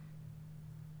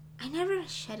 I never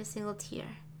shed a single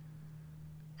tear.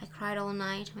 I cried all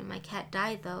night when my cat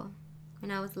died, though,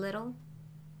 when I was little.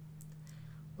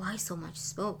 Why so much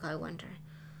smoke, I wonder?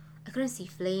 I couldn't see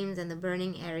flames and the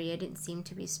burning area didn't seem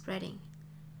to be spreading.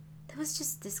 There was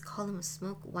just this column of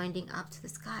smoke winding up to the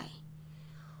sky.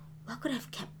 What could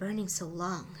have kept burning so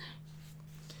long?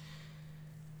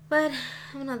 But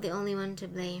I'm not the only one to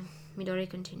blame, Midori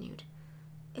continued.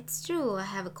 It's true I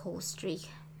have a cold streak.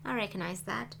 I recognize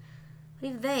that.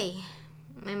 But if they,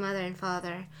 my mother and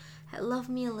father, had loved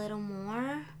me a little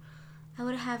more, I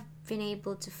would have been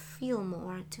able to feel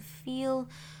more, to feel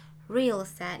real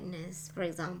sadness, for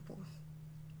example.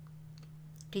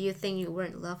 Do you think you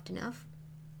weren't loved enough?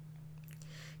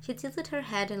 She tilted her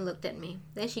head and looked at me.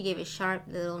 Then she gave a sharp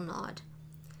little nod.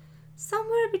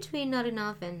 Somewhere between not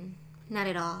enough and not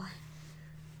at all.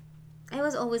 I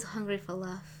was always hungry for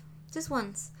love. Just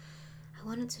once, I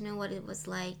wanted to know what it was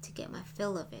like to get my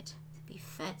fill of it, to be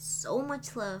fed so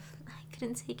much love I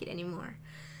couldn't take it anymore.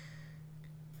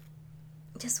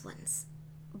 Just once.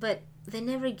 But they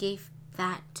never gave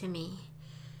that to me.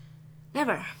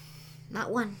 Never.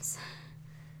 Not once.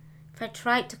 If I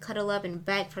tried to cuddle up and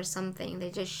beg for something,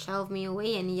 they just shoved me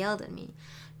away and yelled at me.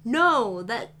 No,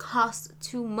 that costs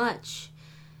too much.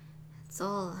 That's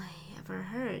all I ever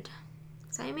heard.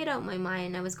 So I made up my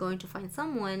mind I was going to find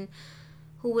someone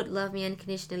who would love me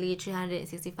unconditionally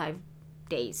 365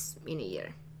 days in a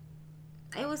year.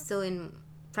 I was still in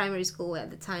primary school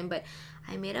at the time, but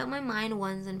I made up my mind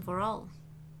once and for all.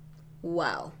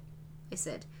 Wow, I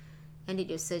said. And did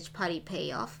your search party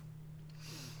pay off?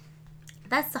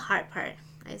 That's the hard part,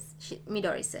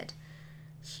 Midori said.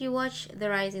 She watched the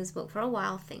rising smoke for a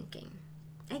while, thinking.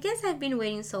 I guess I've been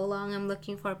waiting so long I'm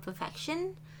looking for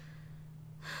perfection.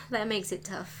 That makes it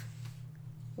tough.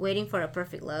 Waiting for a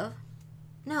perfect love?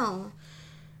 No,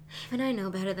 even I know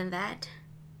better than that.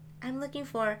 I'm looking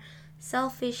for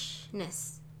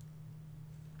selfishness.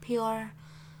 Pure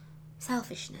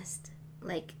selfishness.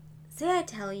 Like, say I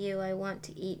tell you I want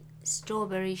to eat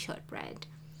strawberry shortbread,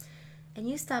 and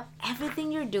you stop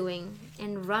everything you're doing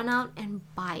and run out and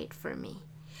buy it for me.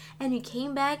 And you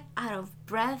came back out of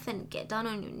breath and get down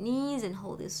on your knees and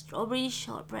hold this strawberry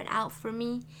shortbread out for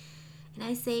me. And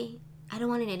I say, I don't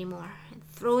want it anymore, and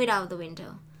throw it out the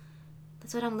window.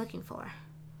 That's what I'm looking for.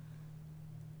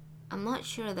 I'm not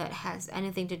sure that has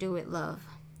anything to do with love,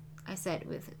 I said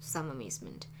with some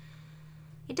amusement.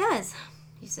 It does,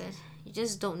 he said. You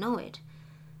just don't know it.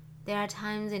 There are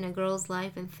times in a girl's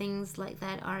life when things like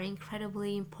that are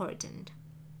incredibly important.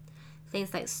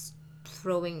 Things like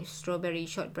throwing strawberry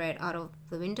shortbread out of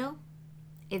the window?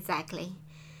 Exactly.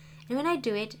 And when I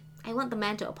do it, I want the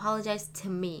man to apologize to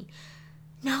me.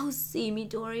 Now see,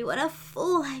 Midori, what a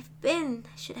fool I've been.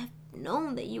 I should have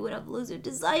known that you would have lost your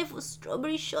desire for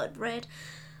strawberry shortbread.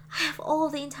 I have all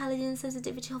the intelligence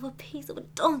sensitivity of a piece of a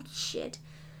donkey shit.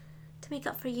 To make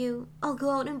up for you, I'll go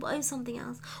out and buy you something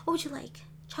else. What would you like?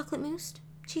 Chocolate mousse?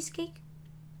 Cheesecake?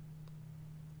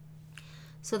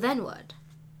 So then what?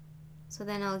 So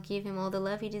then I'll give him all the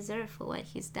love he deserves for what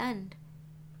he's done.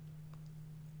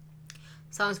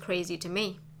 Sounds crazy to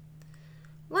me.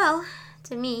 Well,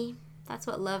 to me, that's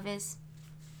what love is.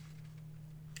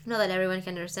 Not that everyone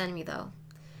can understand me, though.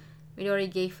 Midori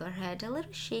gave her head a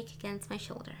little shake against my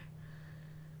shoulder.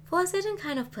 For a certain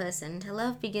kind of person,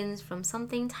 love begins from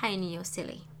something tiny or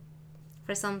silly.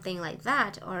 For something like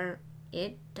that, or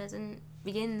it doesn't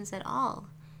begin at all.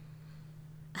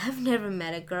 I've never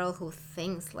met a girl who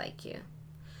thinks like you.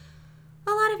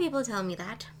 A lot of people tell me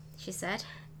that, she said,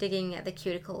 digging at the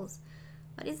cuticles.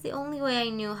 But it's the only way I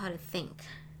knew how to think.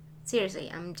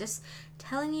 Seriously, I'm just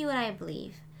telling you what I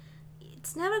believe.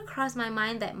 It's never crossed my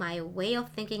mind that my way of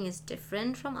thinking is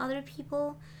different from other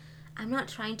people. I'm not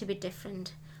trying to be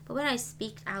different, but when I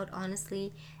speak out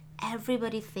honestly,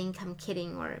 everybody think I'm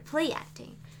kidding or play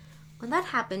acting. When that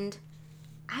happened,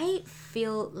 I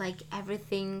feel like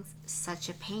everything's such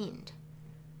a pain.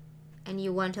 And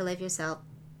you want to let yourself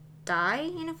die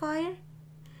in a fire?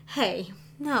 Hey,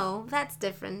 no, that's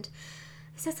different.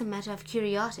 It's just a matter of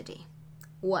curiosity.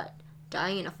 What,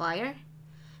 dying in a fire?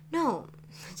 No,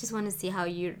 I just want to see how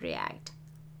you'd react,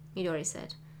 Midori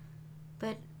said.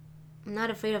 But I'm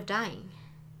not afraid of dying.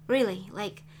 Really,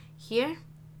 like here,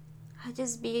 I'd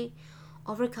just be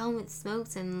overcome with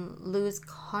smokes and lose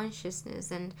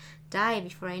consciousness and die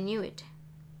before I knew it.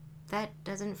 That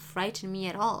doesn't frighten me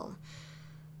at all.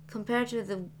 Compared to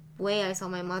the way I saw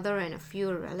my mother and a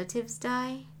few relatives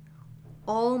die,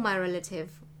 all my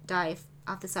relatives die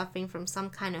after suffering from some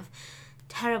kind of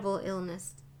terrible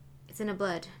illness. It's in the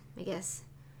blood, I guess.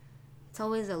 It's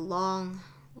always a long,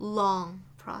 long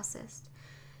process.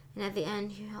 And at the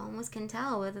end, you almost can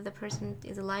tell whether the person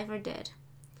is alive or dead.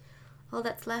 All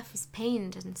that's left is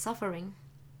pain and suffering.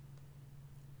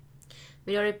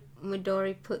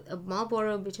 Midori put a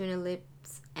Marlboro between her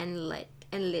lips and lit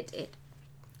it.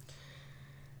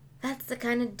 That's the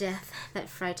kind of death that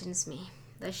frightens me.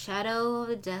 The shadow of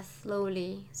the death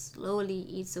slowly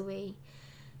eats away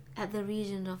at the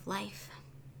region of life.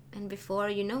 And before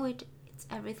you know it, it's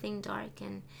everything dark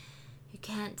and you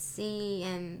can't see,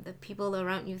 and the people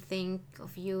around you think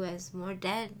of you as more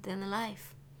dead than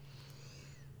alive.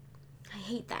 I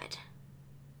hate that.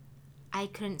 I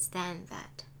couldn't stand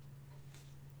that.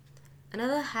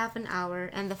 Another half an hour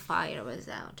and the fire was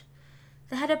out.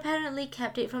 They had apparently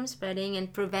kept it from spreading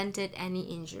and prevented any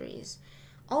injuries.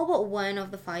 All but one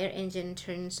of the fire engine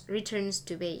returns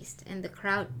to base, and the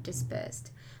crowd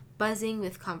dispersed, buzzing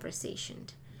with conversation.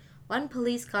 One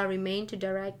police car remained to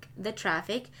direct the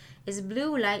traffic, its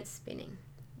blue light spinning.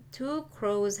 Two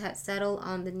crows had settled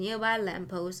on the nearby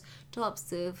lamppost to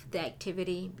observe the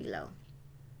activity below.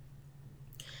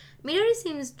 Midori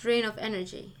seems drained of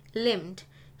energy, limped.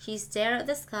 She stared at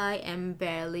the sky and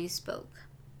barely spoke.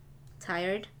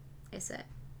 Tired?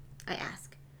 I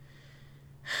asked.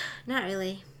 Not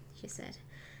really, she said.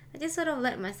 I just sort of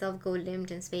let myself go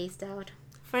limped and spaced out.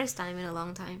 First time in a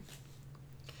long time.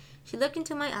 She looked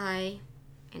into my eye,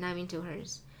 and I'm into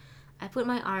hers. I put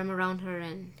my arm around her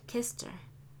and kissed her.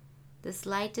 The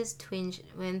slightest twinge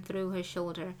went through her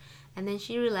shoulder, and then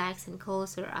she relaxed and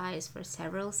closed her eyes for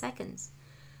several seconds.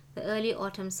 The early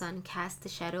autumn sun cast the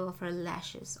shadow of her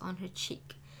lashes on her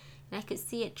cheek, and I could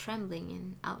see it trembling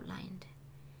and outlined.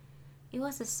 It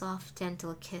was a soft,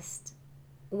 gentle kiss,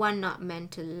 one not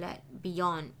meant to let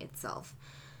beyond itself.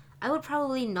 I would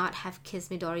probably not have kissed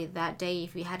Midori that day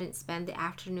if we hadn't spent the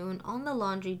afternoon on the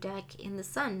laundry deck in the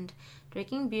sun,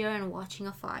 drinking beer and watching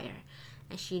a fire,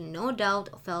 and she no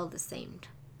doubt felt the same.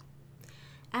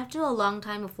 After a long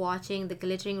time of watching the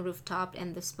glittering rooftop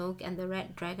and the smoke and the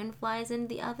red dragonflies and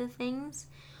the other things,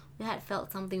 we had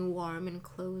felt something warm and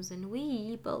close, and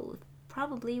we both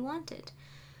probably wanted,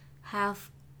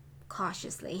 half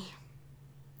consciously,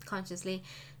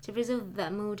 to preserve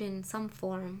that mood in some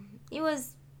form. It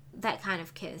was that kind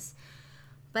of kiss.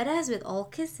 But as with all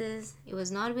kisses, it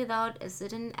was not without a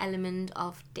certain element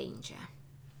of danger.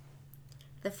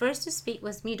 The first to speak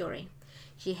was Midori.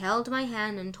 She held my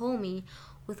hand and told me,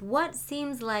 with what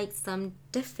seems like some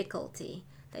difficulty,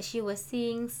 that she was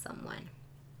seeing someone.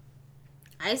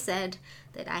 I said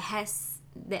that I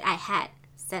had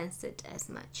sensed it as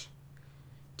much.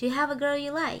 Do you have a girl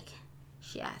you like?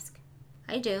 She asked.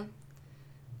 I do,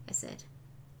 I said.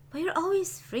 But you're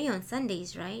always free on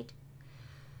Sundays, right?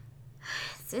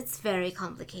 It's very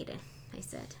complicated, I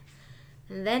said.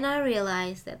 And then I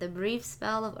realized that the brief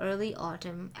spell of early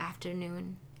autumn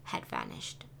afternoon had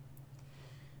vanished.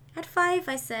 At 5,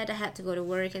 I said I had to go to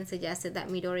work and suggested that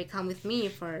Midori come with me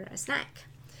for a snack.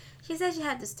 She said she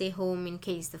had to stay home in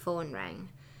case the phone rang.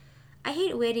 I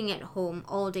hate waiting at home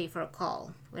all day for a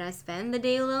call. When I spend the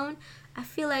day alone, I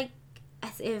feel like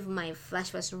as if my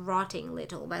flesh was rotting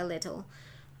little by little,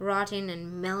 rotting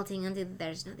and melting until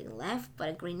there's nothing left but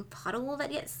a green puddle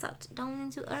that gets sucked down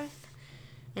into earth.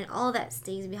 And all that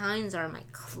stays behind are my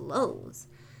clothes.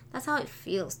 That's how it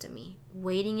feels to me,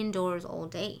 waiting indoors all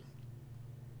day.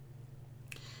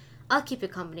 I'll keep you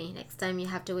company next time you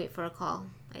have to wait for a call,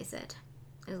 I said,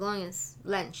 as long as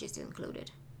lunch is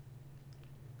included.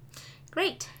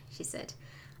 Great, she said.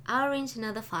 I'll arrange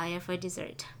another fire for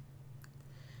dessert.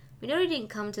 Midori didn't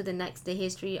come to the next day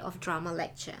history of drama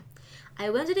lecture. I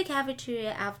went to the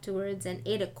cafeteria afterwards and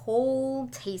ate a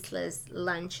cold, tasteless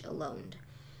lunch alone.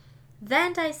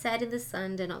 Then I sat in the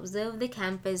sun and observed the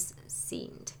campus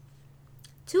scene.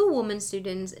 2 women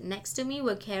students next to me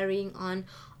were carrying on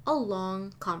a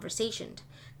long conversation,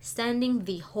 standing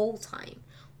the whole time.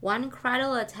 One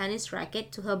cradled a tennis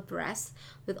racket to her breast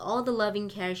with all the loving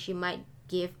care she might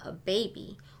give a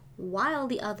baby, while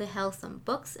the other held some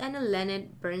books and a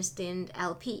Leonard Bernstein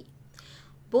LP.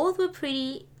 Both were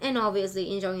pretty and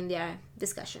obviously enjoying their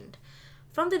discussion.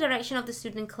 From the direction of the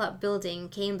student club building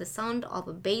came the sound of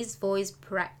a bass voice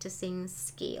practicing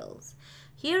scales.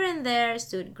 Here and there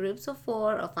stood groups of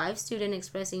 4 or 5 students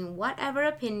expressing whatever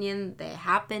opinion they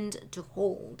happened to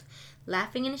hold,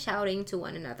 laughing and shouting to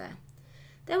one another.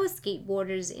 There were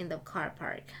skateboarders in the car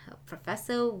park. A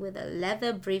professor with a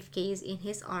leather briefcase in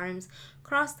his arms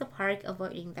crossed the park,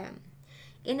 avoiding them.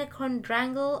 In a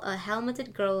quadrangle, a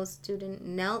helmeted girl student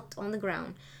knelt on the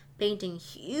ground, painting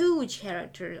huge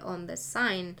characters on the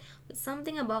sign with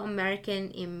something about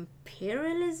American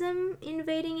imperialism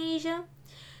invading Asia.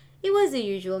 It was the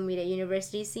usual mid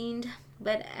university scene,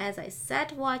 but as I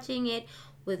sat watching it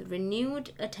with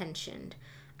renewed attention,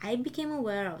 I became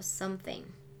aware of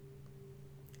something.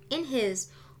 In his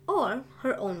or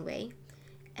her own way,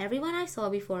 everyone I saw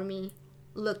before me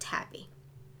looked happy.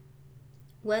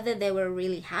 Whether they were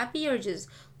really happy or just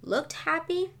looked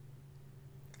happy,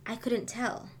 I couldn't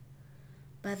tell.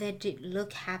 But they did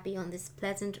look happy on this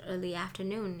pleasant early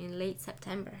afternoon in late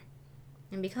September.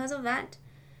 And because of that,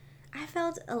 I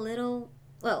felt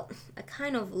a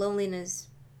kind of loneliness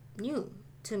new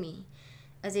to me,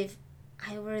 as if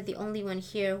I were the only one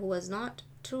here who was not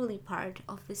truly part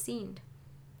of the scene.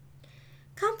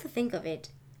 Come to think of it,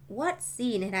 what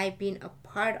scene had I been a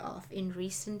part of in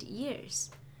recent years?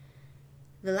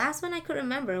 The last one I could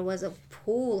remember was a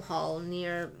pool hall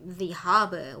near the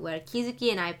harbor where Kizuki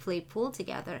and I played pool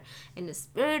together in the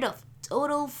spirit of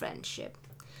total friendship.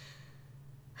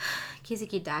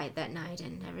 Kizuki died that night,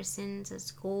 and ever since,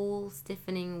 a cold,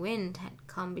 stiffening wind had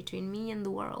come between me and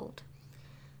the world.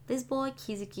 This boy,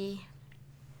 Kizuki,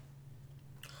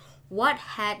 what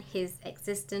had his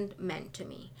existence meant to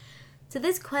me? To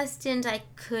this question, I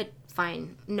could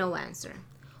find no answer.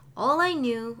 All I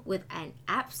knew with an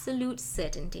absolute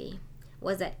certainty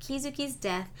was that Kizuki's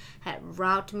death had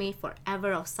robbed me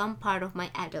forever of some part of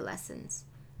my adolescence.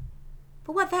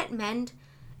 But what that meant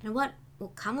and what will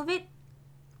come of it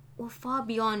were far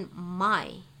beyond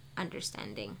my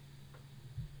understanding.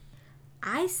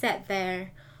 I sat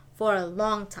there for a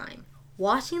long time,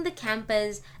 watching the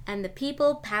campus and the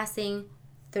people passing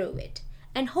through it,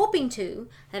 and hoping too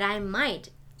that I might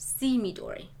see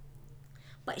Midori.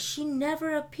 But she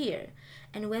never appeared,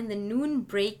 and when the noon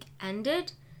break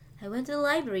ended, I went to the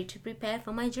library to prepare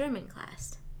for my German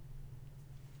class.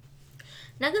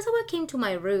 Nagasawa came to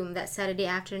my room that Saturday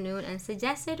afternoon and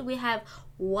suggested we have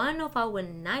one of our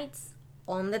nights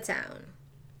on the town.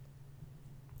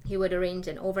 He would arrange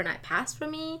an overnight pass for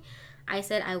me. I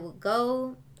said I would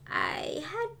go. I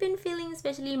had been feeling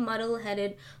especially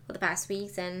muddle-headed for the past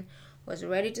weeks and was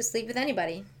ready to sleep with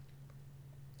anybody.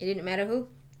 It didn't matter who.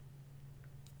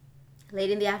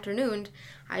 Late in the afternoon,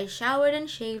 I showered and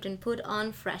shaved and put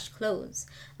on fresh clothes,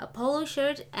 a polo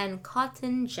shirt and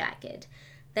cotton jacket,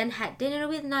 then had dinner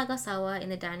with Nagasawa in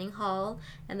the dining hall,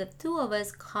 and the 2 of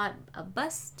us caught a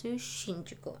bus to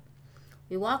Shinjuku.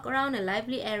 We walked around a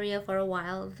lively area for a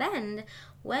while, then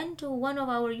went to one of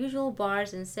our usual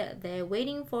bars and sat there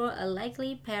waiting for a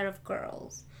likely pair of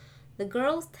girls. The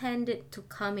girls tended to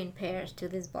come in pairs to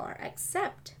this bar,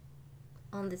 except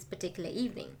on this particular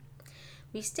evening.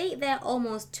 We stayed there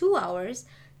almost 2 hours,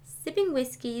 sipping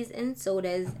whiskeys and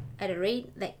sodas at a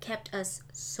rate that kept us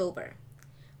sober.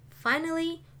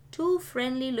 Finally, 2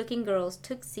 friendly-looking girls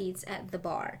took seats at the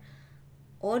bar,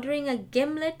 ordering a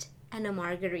gimlet and a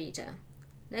margarita.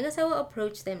 Nagasawa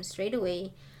approached them straight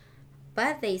away,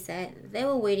 but they said they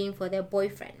were waiting for their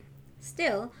boyfriend.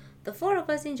 Still, the 4 of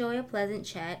us enjoy a pleasant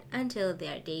chat until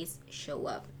their dates show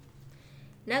up.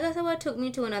 Nagasawa took me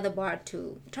to another bar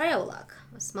to try our luck,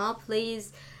 a small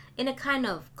place in a kind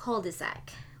of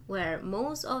cul-de-sac where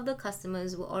most of the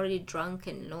customers were already drunk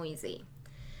and noisy.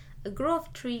 A group of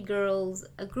three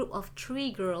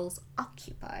girls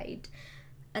occupied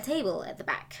a table at the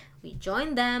back. We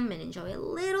joined them and enjoyed a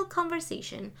little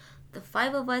conversation, the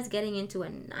five of us getting into a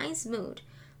nice mood.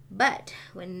 But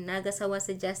when Nagasawa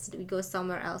suggested we go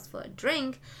somewhere else for a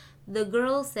drink, the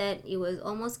girls said it was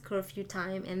almost curfew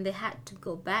time and they had to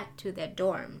go back to their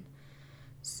dorm.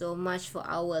 So much for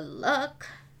our luck.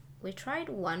 We tried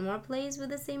one more place with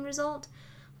the same result.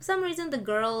 For some reason, the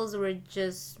girls were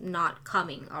just not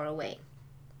coming our way.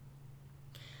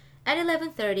 At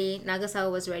 11:30,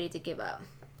 Nagasawa was ready to give up.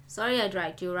 "Sorry I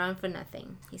dragged you around for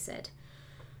nothing," he said.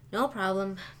 "No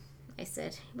problem," I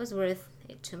said. "It was worth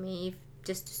it to me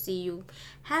just to see you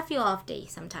have your off day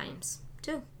sometimes,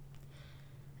 too."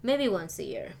 "Maybe once a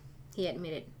year," he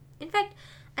admitted. In fact,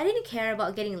 I didn't care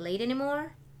about getting late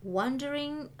anymore.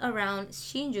 Wandering around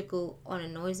Shinjuku on a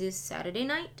noisy Saturday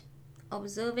night,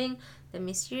 observing the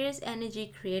mysterious energy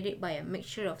created by a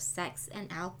mixture of sex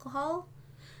and alcohol,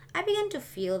 I began to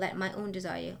feel that my own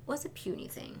desire was a puny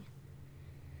thing.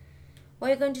 "What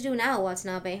are you going to do now,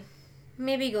 Watanabe?"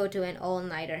 "Maybe go to an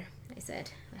all-nighter," I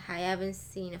said. "I haven't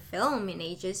seen a film in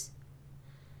ages."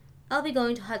 "I'll be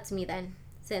going to Hatsumi then,"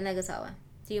 said Nagasawa.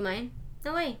 "Do you mind?"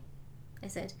 "No way," I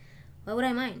said. "Why would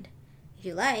I mind?" "If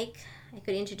you like, I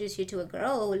could introduce you to a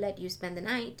girl who will let you spend the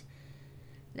night."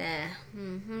 "Nah,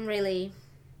 really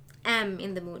am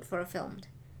in the mood for a film."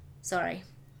 "Sorry,"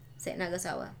 said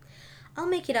Nagasawa. "I'll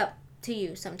make it up to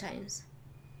you sometimes."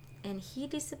 And he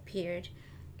disappeared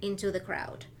into the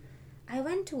crowd. I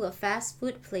went to a fast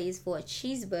food place for a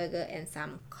cheeseburger and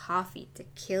some coffee to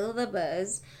kill the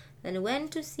buzz, then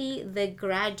went to see The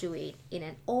Graduate in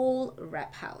an old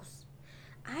rap house.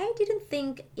 I didn't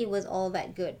think it was all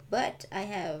that good, but I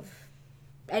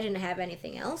didn't have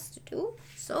anything else to do,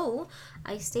 so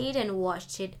I stayed and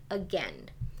watched it again.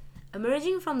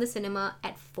 Emerging from the cinema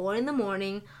at 4 in the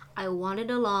morning, I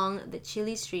wandered along the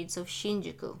chilly streets of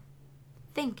Shinjuku,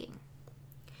 thinking.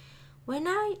 When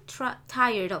I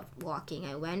tired of walking,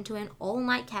 I went to an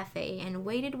all-night cafe and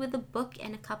waited with a book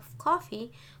and a cup of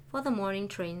coffee for the morning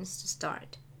trains to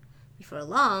start. Before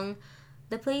long,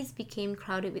 the place became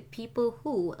crowded with people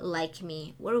who, like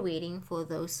me, were waiting for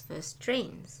those first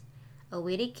trains. A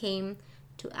waiter came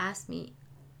to ask me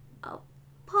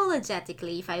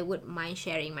apologetically if I would mind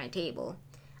sharing my table.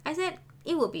 I said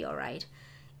it would be alright.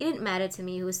 It didn't matter to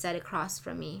me who sat across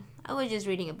from me. I was just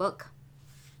reading a book.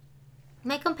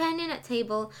 My companion at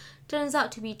table turns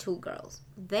out to be two girls.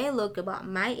 They looked about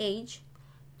my age.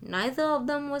 Neither of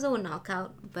them was a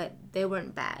knockout, but they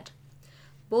weren't bad.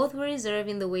 Both were reserved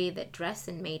in the way they dressed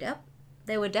and made up.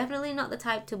 They were definitely not the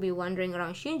type to be wandering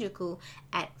around Shinjuku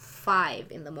at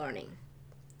 5 in the morning.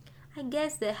 I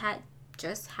guess they had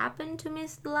just happened to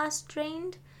miss the last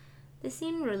train. They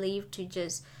seemed relieved to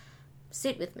just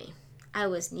sit with me. I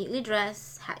was neatly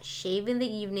dressed, had shaved in the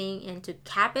evening, and to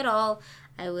cap it all,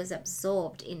 I was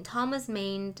absorbed in Thomas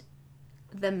Main's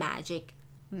The Magic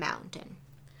Mountain.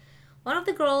 One of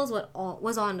the girls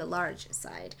was on the large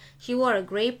side. She wore a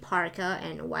gray parka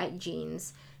and white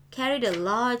jeans, carried a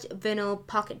large vinyl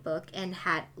pocketbook, and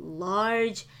had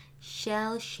large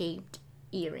shell-shaped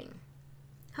earring.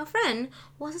 Her friend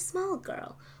was a small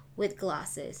girl with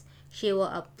glasses. She wore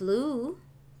a blue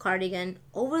cardigan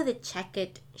over the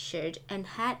checkered shirt and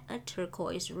had a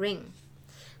turquoise ring.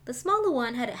 The smaller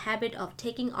one had a habit of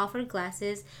taking off her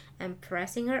glasses and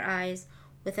pressing her eyes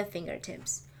with her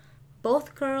fingertips.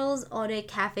 Both girls ordered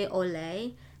cafe au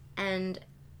lait and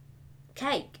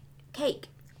cake,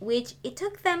 which it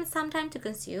took them some time to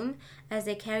consume as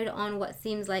they carried on what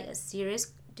seems like a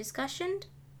serious discussion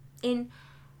in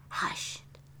hushed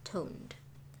toned.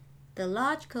 The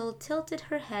large girl tilted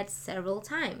her head several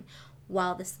times,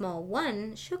 while the small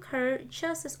one shook her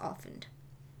just as often.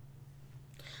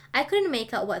 I couldn't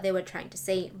make out what they were trying to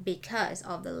say because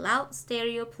of the loud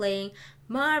stereo playing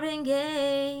Marvin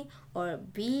Gaye or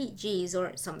Bee Gees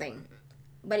or something.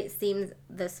 But it seems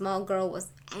the small girl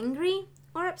was angry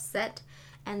or upset,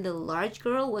 and the large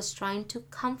girl was trying to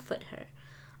comfort her.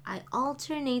 I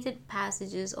alternated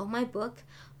passages of my book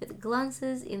with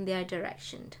glances in their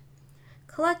direction.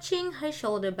 Clutching her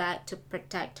shoulder bag to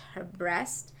protect her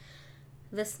breast,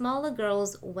 the smaller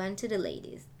girls went to the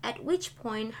ladies, at which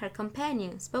point her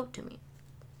companion spoke to me.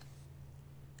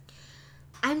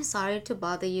 "I'm sorry to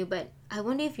bother you, but I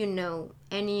wonder if you know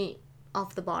any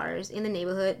of the bars in the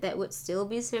neighborhood that would still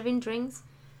be serving drinks?"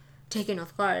 Taken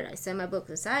off guard, I set my book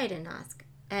aside and asked,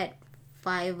 "At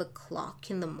 5 o'clock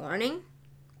in the morning?"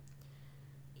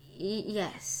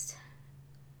 Yes.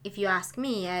 If you ask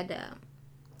me, at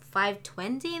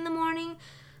 5:20 in the morning,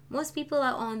 most people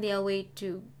are on their way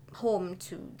to home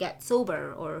to get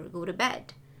sober or go to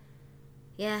bed."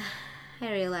 "Yeah,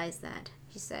 I realized that,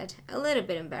 she said, a little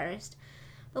bit embarrassed.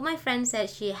 But my friend said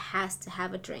she has to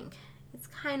have a drink. It's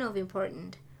kind of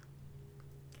important.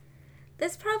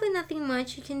 There's probably nothing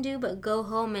much you can do but go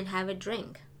home and have a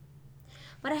drink.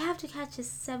 But I have to catch a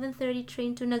 7:30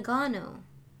 train to Nagano.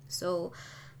 So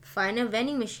find a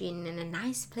vending machine and a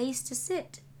nice place to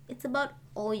sit. It's about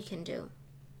all you can do.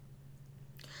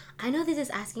 I know this is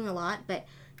asking a lot, but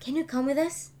can you come with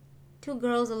us? 2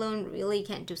 girls alone really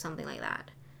can't do something like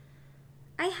that.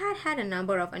 I had a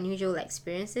number of unusual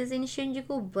experiences in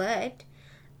Shinjuku, but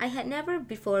I had never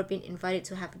before been invited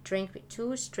to have a drink with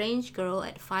 2 strange girls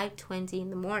at 5:20 in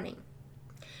the morning.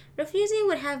 Refusing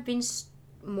would have been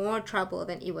more trouble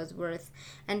than it was worth,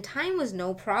 and time was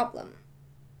no problem.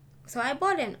 So I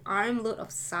bought an armload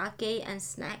of sake and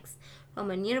snacks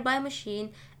from a nearby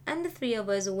machine, and the 3 of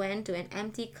us went to an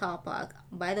empty car park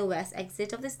by the west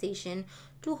exit of the station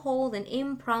to hold an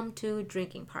impromptu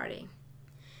drinking party.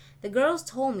 The girls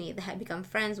told me they had become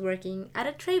friends working at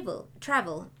a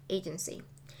travel agency.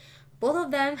 Both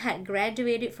of them had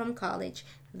graduated from college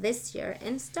this year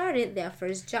and started their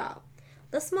first job.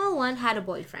 The small one had a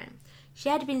boyfriend she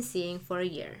had been seeing for a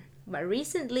year, but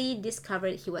recently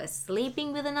discovered he was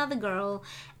sleeping with another girl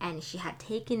and she had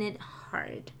taken it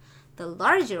hard. The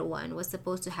larger one was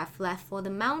supposed to have left for the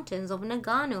mountains of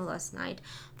Nagano last night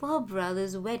for her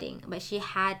brother's wedding, but she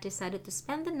had decided to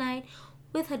spend the night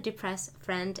with her depressed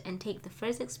friend and take the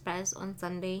first express on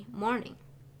Sunday morning.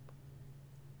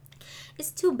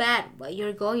 It's too bad what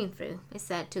you're going through, I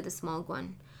said to the small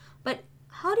one. But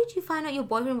how did you find out your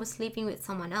boyfriend was sleeping with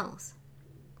someone else?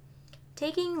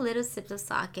 Taking little sips of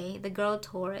sake, the girl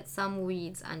tore at some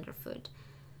weeds underfoot.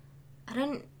 I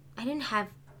didn't have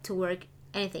to work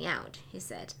anything out, he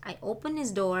said. I opened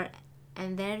his door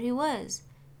and there he was,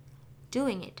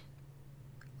 doing it.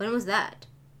 When was that?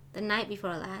 The night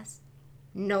before last?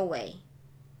 No way.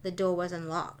 The door was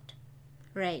unlocked.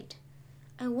 Right.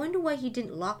 I wonder why he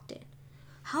didn't lock it.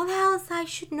 How the hell I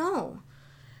should know?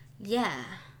 Yeah.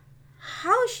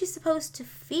 How is she supposed to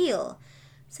feel?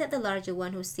 Said the larger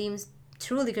one, who seems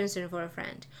truly concerned for her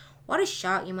friend. What a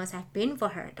shock it must have been for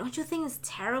her. Don't you think it's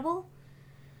terrible?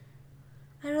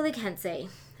 I really can't say,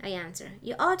 I answer.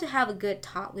 You ought to have a good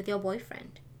talk with your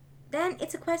boyfriend. Then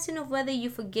it's a question of whether you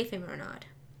forgive him or not.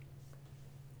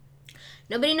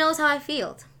 Nobody knows how I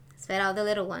feel, spat out the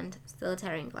little one, still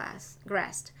tearing grass.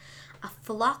 A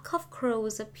flock of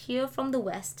crows appeared from the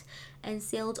west and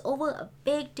sailed over a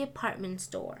big department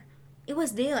store. It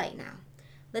was daylight now.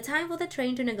 The time for the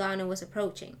train to Nagano was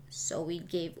approaching, so we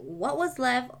gave what was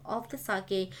left of the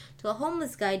sake to a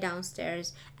homeless guy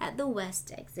downstairs at the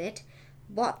west exit,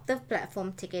 bought the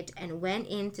platform ticket, and went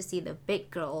in to see the big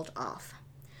girl off.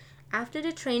 After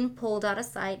the train pulled out of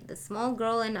sight, the small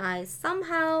girl and I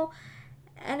somehow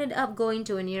ended up going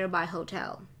to a nearby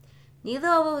hotel. Neither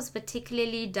of us was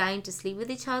particularly dying to sleep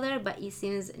with each other, but it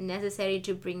seems necessary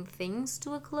to bring things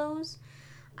to a close.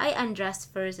 I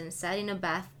undressed first and sat in a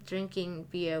bath drinking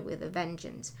beer with a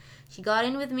vengeance. She got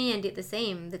in with me and did the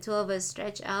same. The 2 of us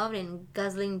stretched out and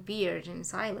guzzling beer in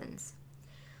silence.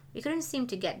 We couldn't seem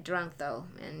to get drunk though,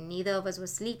 and neither of us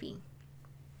was sleepy.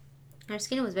 Her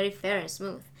skin was very fair and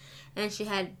smooth, and she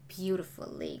had beautiful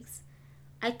legs.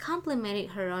 I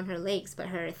complimented her on her legs, but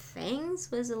her thanks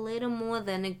was a little more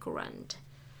than a grunt.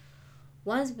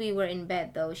 Once we were in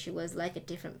bed, though, she was like a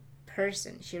different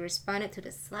person. She responded to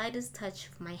the slightest touch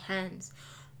of my hands,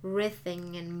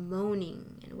 writhing and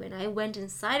moaning, and when I went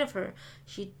inside of her,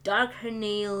 she dug her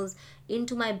nails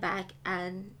into my back,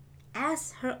 and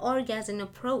as her orgasm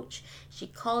approached, she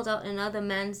called out another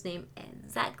man's name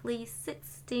exactly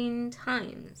 16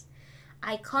 times.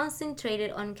 I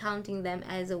concentrated on counting them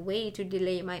as a way to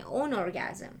delay my own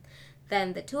orgasm.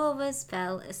 Then the 2 of us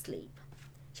fell asleep.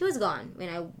 She was gone when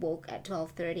I woke at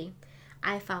 12:30.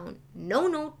 I found no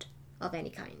note of any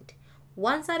kind.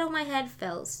 One side of my head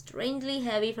felt strangely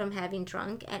heavy from having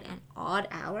drunk at an odd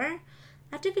hour.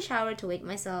 I took a shower to wake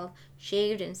myself,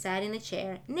 shaved and sat in a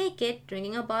chair, naked,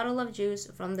 drinking a bottle of juice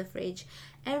from the fridge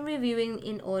and reviewing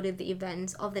in order the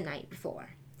events of the night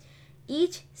before.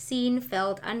 Each scene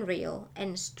felt unreal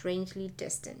and strangely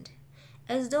distant,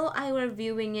 as though I were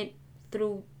viewing it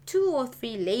through 2 or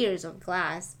 3 layers of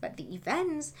glass, but the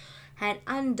events had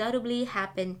undoubtedly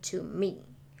happened to me.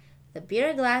 The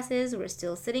beer glasses were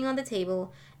still sitting on the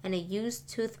table, and a used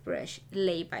toothbrush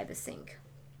lay by the sink.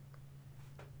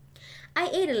 I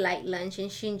ate a light lunch in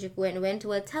Shinjuku and went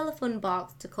to a telephone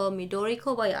box to call Midori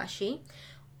Kobayashi,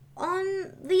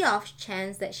 on the off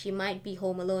chance that she might be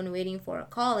home alone waiting for a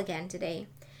call again today.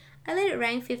 I let it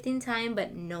ring 15 times,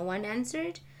 but no one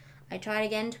answered. I tried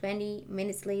again 20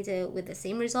 minutes later with the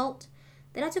same result.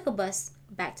 Then I took a bus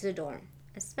back to the dorm.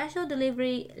 A special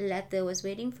delivery letter was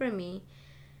waiting for me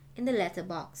in the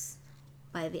letterbox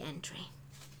by the entry.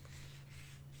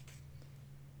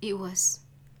 It was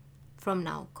from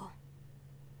Naoko.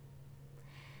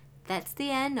 That's the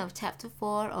end of chapter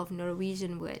 4 of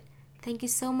Norwegian Wood. Thank you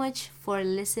so much for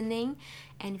listening,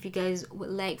 and if you guys would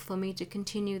like for me to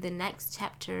continue the next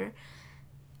chapter,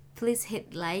 please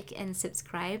hit like and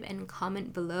subscribe and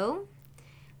comment below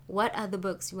what other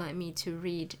books you want me to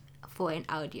read for an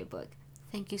audiobook.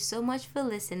 Thank you so much for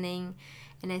listening,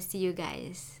 and I see you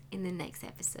guys in the next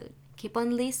episode. Keep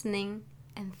on listening,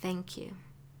 and thank you.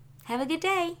 Have a good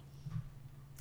day!